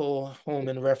medical home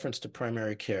in reference to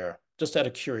primary care? Just out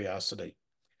of curiosity.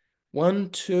 1,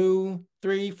 2,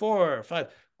 3, 4, 5.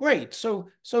 Great. So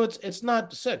it's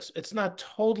not 6. It's not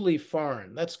totally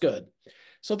foreign. That's good.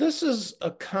 So this is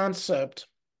a concept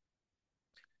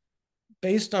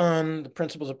based on the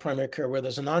principles of primary care where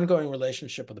there's an ongoing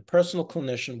relationship with a personal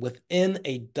clinician within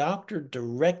a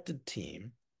doctor-directed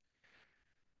team.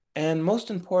 And most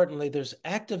importantly, there's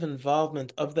active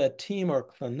involvement of that team or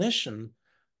clinician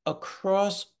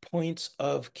across points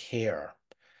of care.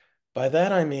 By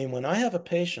that, I mean, when I have a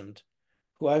patient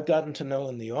who I've gotten to know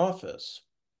in the office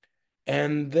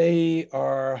and they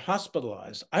are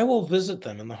hospitalized, I will visit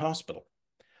them in the hospital.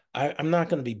 I'm not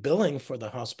going to be billing for the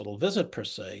hospital visit per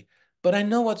se, but I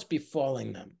know what's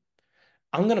befalling them.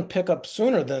 I'm going to pick up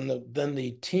sooner than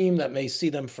the team that may see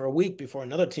them for a week before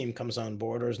another team comes on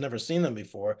board or has never seen them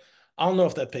before. I'll know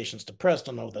if that patient's depressed.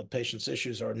 I'll know if that patient's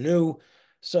issues are new.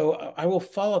 So I will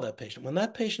follow that patient. When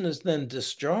that patient is then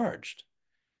discharged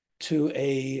to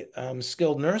a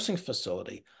skilled nursing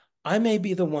facility, I may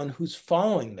be the one who's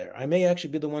following there. I may actually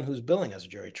be the one who's billing as a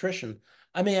geriatrician.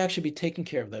 I may actually be taking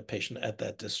care of that patient at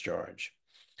that discharge.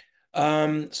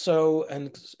 And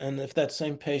if that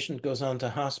same patient goes on to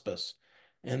hospice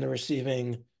and they're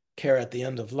receiving care at the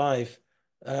end of life,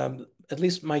 at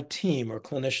least my team or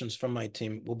clinicians from my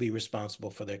team will be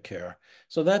responsible for their care.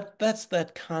 So that's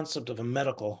that concept of a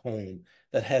medical home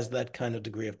that has that kind of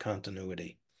degree of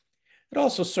continuity. It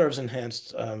also serves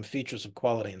enhanced features of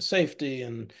quality and safety,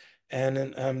 and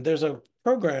there's a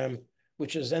program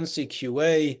which is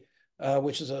NCQA,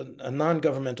 which is a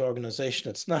non-government organization.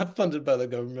 It's not funded by the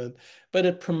government, but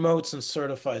it promotes and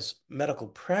certifies medical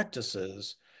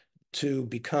practices to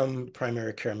become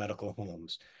primary care medical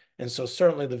homes. And so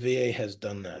certainly the VA has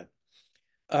done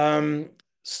that.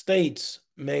 States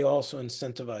may also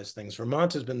incentivize things.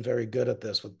 Vermont has been very good at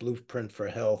this with Blueprint for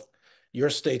Health. Your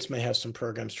states may have some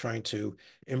programs trying to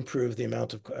improve the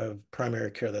amount of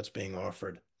primary care that's being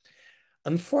offered.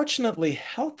 Unfortunately,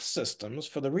 health systems,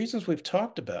 for the reasons we've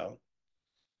talked about,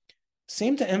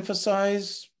 seem to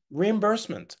emphasize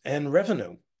reimbursement and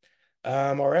revenue.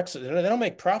 Or excess. They don't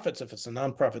make profits if it's a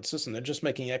nonprofit system. They're just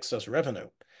making excess revenue.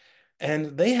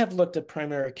 And they have looked at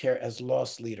primary care as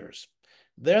loss leaders.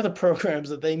 They're the programs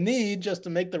that they need just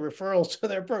to make the referrals to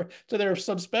their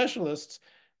subspecialists,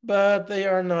 but they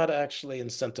are not actually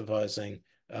incentivizing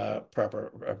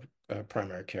proper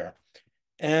primary care.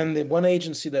 And the one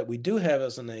agency that we do have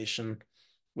as a nation,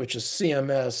 which is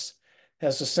CMS,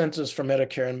 has the Centers for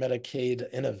Medicare and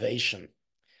Medicaid Innovation.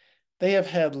 They have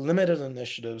had limited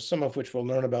initiatives, some of which we'll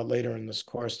learn about later in this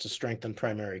course, to strengthen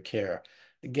primary care.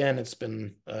 Again, it's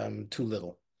been too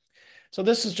little. So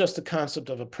this is just the concept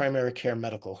of a primary care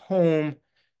medical home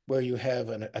where you have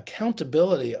an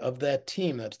accountability of that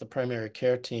team, that's the primary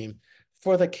care team,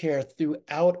 for the care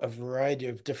throughout a variety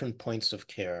of different points of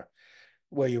care,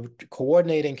 where you're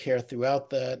coordinating care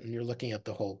throughout that and you're looking at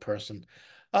the whole person.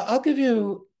 I'll give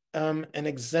you an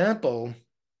example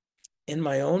in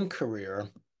my own career.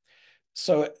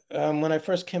 So when I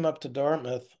first came up to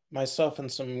Dartmouth, myself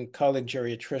and some colleague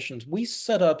geriatricians, we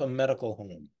set up a medical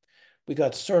home. We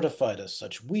got certified as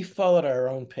such. We followed our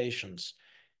own patients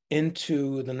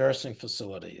into the nursing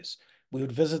facilities. We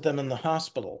would visit them in the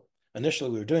hospital. Initially,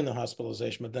 we were doing the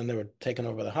hospitalization, but then they were taken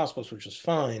over by the hospitals, which was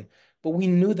fine. But we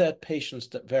knew that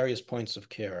patients at various points of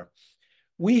care.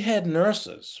 We had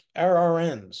nurses, our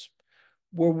RNs,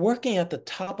 were working at the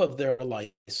top of their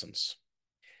license.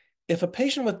 If a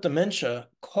patient with dementia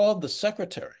called the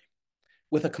secretary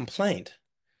with a complaint,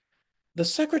 the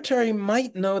secretary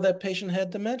might know that patient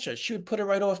had dementia. She would put it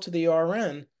right off to the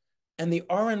RN, and the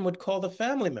RN would call the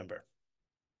family member.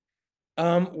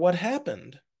 What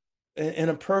happened in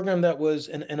a program that was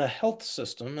in a health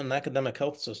system, an academic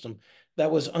health system,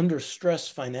 that was under stress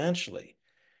financially,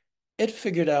 it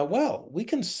figured out, well, we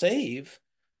can save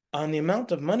on the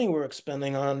amount of money we're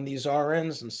expending on these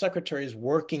RNs and secretaries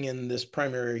working in this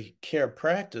primary care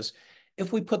practice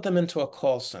if we put them into a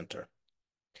call center.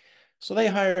 So they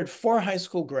hired 4 high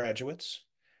school graduates,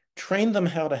 trained them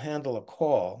how to handle a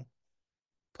call,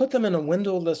 put them in a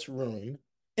windowless room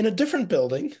in a different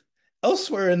building,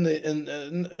 elsewhere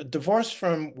divorced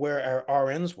from where our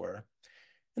RNs were.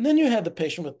 And then you had the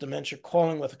patient with dementia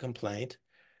calling with a complaint.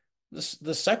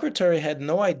 The secretary had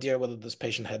no idea whether this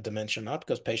patient had dementia or not,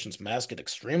 because patients mask it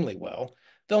extremely well.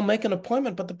 They'll make an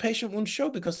appointment, but the patient won't show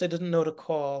because they didn't know to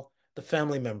call the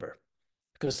family member,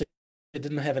 because they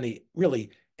didn't have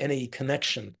any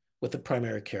connection with the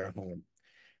primary care home.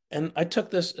 And I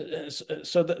took this,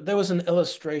 so there was an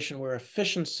illustration where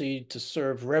efficiency to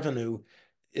serve revenue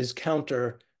is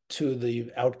counter to the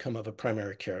outcome of a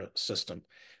primary care system.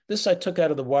 This I took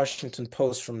out of the Washington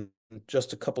Post from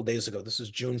just a couple days ago. This is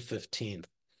June 15th.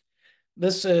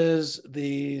 This is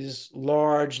these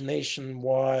large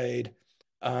nationwide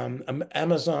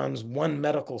Amazon's One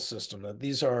Medical System.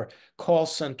 These are call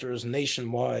centers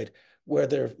nationwide where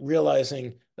they're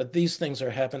realizing that these things are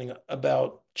happening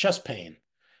about chest pain,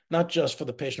 not just for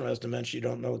the patient who has dementia, you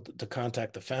don't know to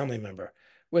contact the family member,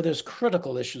 where there's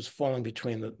critical issues falling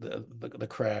between the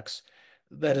cracks.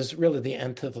 That is really the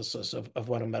antithesis of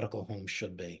what a medical home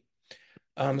should be.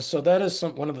 So that is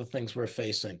one of the things we're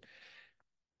facing.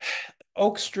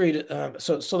 Oak Street,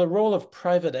 so the role of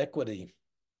private equity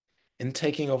in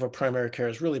taking over primary care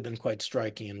has really been quite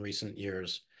striking in recent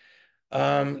years.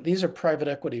 These are private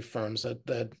equity firms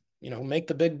that make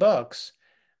the big bucks.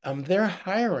 They're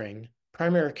hiring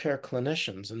primary care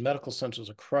clinicians in medical centers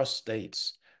across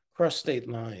states, across state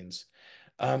lines,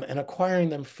 and acquiring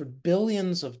them for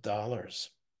billions of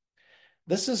dollars.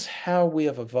 This is how we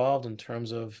have evolved in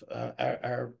terms of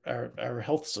our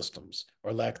health systems,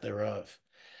 or lack thereof.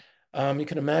 You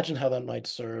can imagine how that might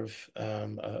serve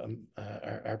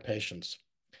our patients.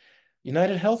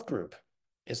 United Health Group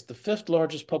is the 5th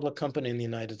largest public company in the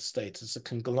United States. It's a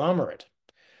conglomerate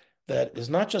that is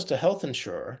not just a health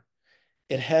insurer.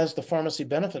 It has the pharmacy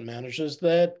benefit managers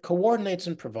that coordinates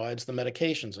and provides the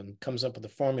medications and comes up with the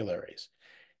formularies.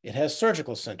 It has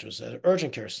surgical centers,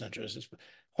 urgent care centers,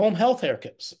 home health care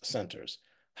centers,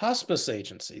 hospice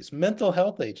agencies, mental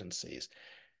health agencies.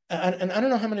 And I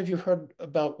don't know how many of you heard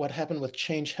about what happened with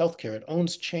Change Healthcare. It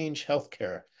owns Change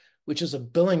Healthcare, which is a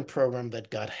billing program that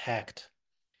got hacked,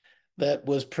 that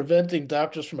was preventing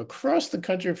doctors from across the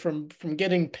country from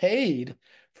getting paid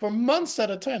for months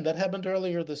at a time. That happened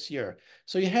earlier this year.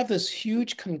 So you have this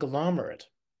huge conglomerate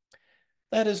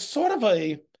that is sort of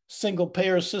a single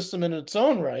payer system in its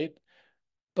own right,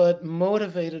 but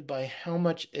motivated by how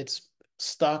much its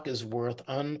stock is worth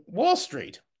on Wall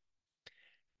Street.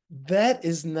 That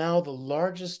is now the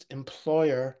largest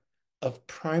employer of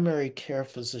primary care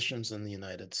physicians in the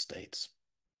United States.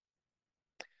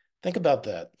 Think about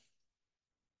that.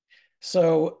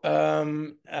 So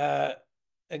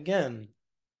again,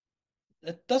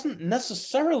 it doesn't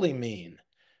necessarily mean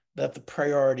that the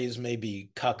priorities may be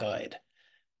cockeyed.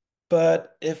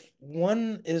 But if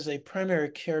one is a primary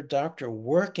care doctor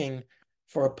working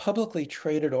for a publicly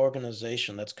traded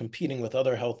organization that's competing with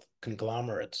other health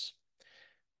conglomerates,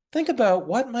 think about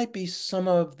what might be some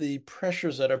of the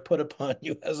pressures that are put upon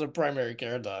you as a primary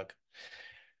care doc.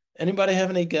 Anybody have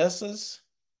any guesses?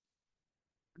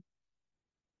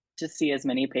 To see as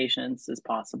many patients as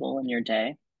possible in your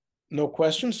day. No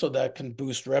question. So that can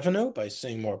boost revenue by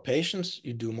seeing more patients.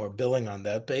 You do more billing on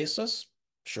that basis.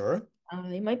 Sure.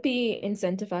 They might be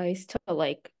incentivized to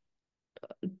like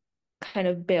kind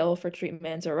of bill for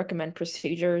treatments or recommend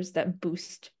procedures that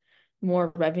boost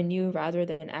more revenue rather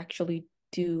than actually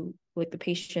do like the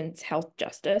patient's health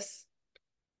justice.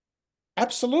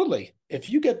 Absolutely. If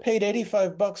you get paid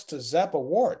 $85 to zap a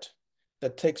wart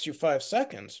that takes you 5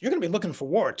 seconds, you're going to be looking for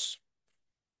warts.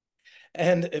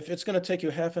 And if it's going to take you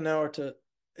half an hour to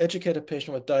educate a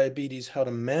patient with diabetes how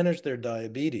to manage their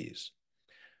diabetes,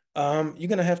 you're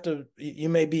going to have to, you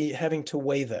may be having to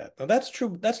weigh that. Now, that's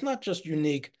true. That's not just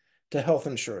unique to health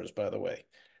insurers, by the way.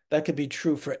 That could be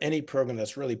true for any program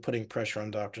that's really putting pressure on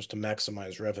doctors to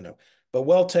maximize revenue. But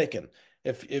well taken.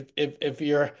 If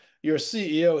your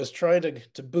CEO is trying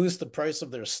to boost the price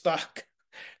of their stock,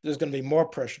 there's going to be more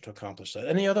pressure to accomplish that.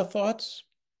 Any other thoughts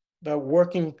about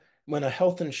working when a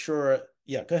health insurer?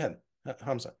 Yeah, go ahead,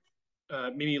 Hamza.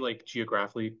 Maybe like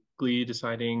geographically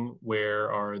deciding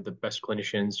where are the best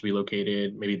clinicians to be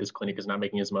located. Maybe this clinic is not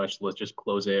making as much, so let's just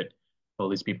close it. All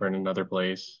these people are in another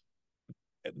place.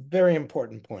 Very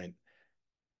important point.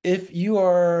 If you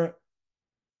are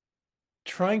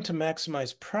trying to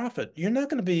maximize profit, you're not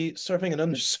going to be serving an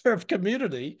underserved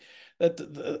community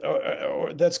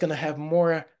or that's going to have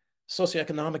more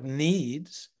socioeconomic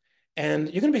needs.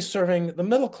 And you're going to be serving the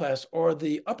middle class or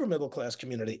the upper middle class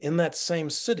community in that same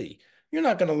city. You're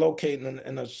not going to locate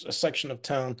in a section of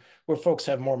town where folks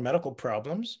have more medical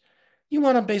problems. You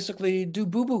want to basically do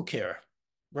boo-boo care,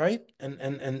 right?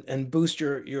 And boost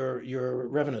your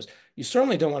revenues. You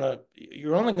certainly don't want to,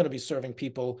 you're only going to be serving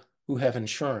people who have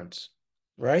insurance,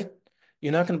 right?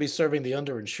 You're not going to be serving the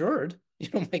underinsured. You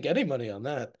don't make any money on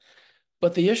that.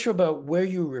 But the issue about where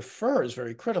you refer is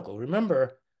very critical.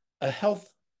 Remember, a health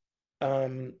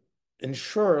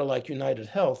insurer like United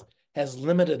Health has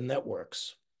limited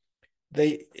networks.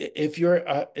 If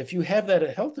you have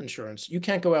that health insurance, you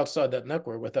can't go outside that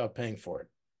network without paying for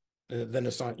it. Then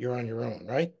you're on your own,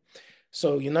 right?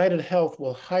 So United Health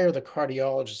will hire the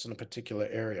cardiologist in a particular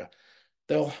area.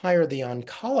 They'll hire the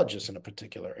oncologist in a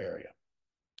particular area.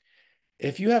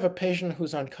 If you have a patient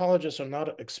whose oncologists are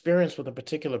not experienced with a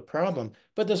particular problem,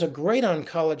 but there's a great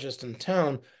oncologist in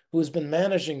town who has been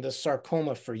managing this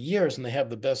sarcoma for years and they have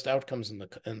the best outcomes in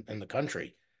the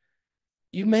country,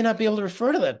 you may not be able to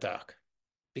refer to that doc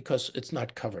because it's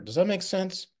not covered. Does that make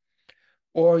sense?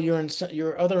 Or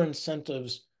your other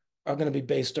incentives are going to be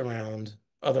based around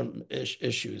other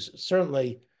issues.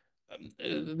 Certainly,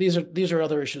 these are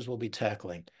other issues we'll be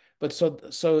tackling. But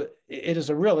so it is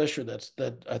a real issue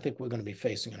that I think we're going to be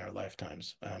facing in our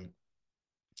lifetimes.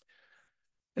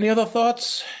 Any other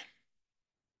thoughts?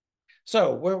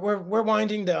 So we're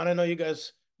winding down. I know you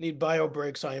guys need bio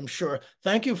breaks, I am sure.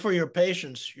 Thank you for your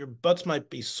patience. Your butts might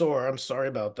be sore. I'm sorry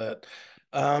about that.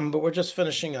 But we're just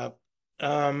finishing up.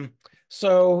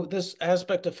 So this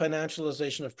aspect of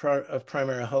financialization of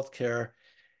primary health care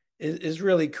is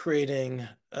really creating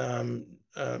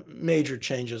major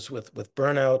changes with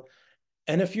burnout.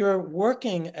 And if you're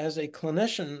working as a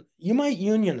clinician, you might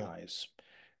unionize.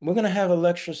 We're going to have a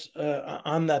lecture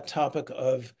on that topic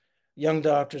of young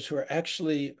doctors who are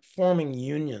actually forming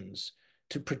unions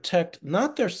to protect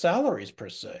not their salaries per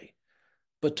se,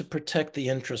 but to protect the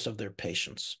interests of their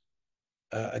patients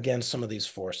against some of these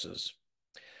forces.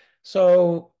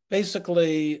 So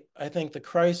basically, I think the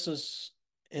crisis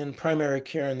in primary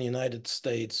care in the United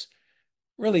States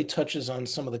really touches on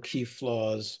some of the key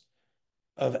flaws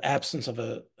of absence of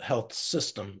a health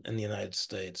system in the United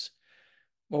States.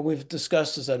 What we've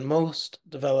discussed is that most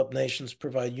developed nations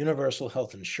provide universal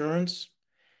health insurance,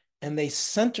 and they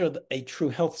center a true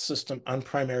health system on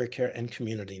primary care and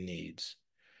community needs.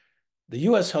 The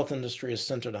US health industry is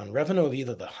centered on revenue of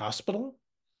either the hospital,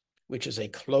 which is a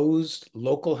closed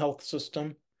local health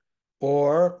system,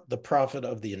 or the profit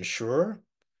of the insurer,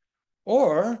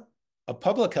 or a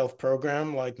public health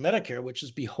program like Medicare, which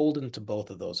is beholden to both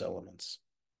of those elements.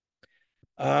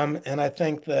 And I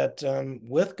think that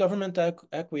with government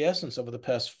acquiescence over the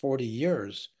past 40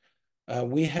 years,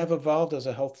 we have evolved as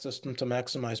a health system to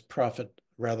maximize profit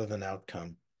rather than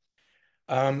outcome.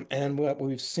 And what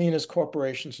we've seen is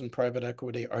corporations and private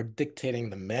equity are dictating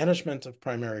the management of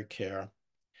primary care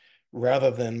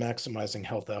rather than maximizing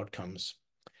health outcomes.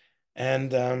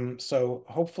 And so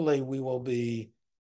hopefully we will be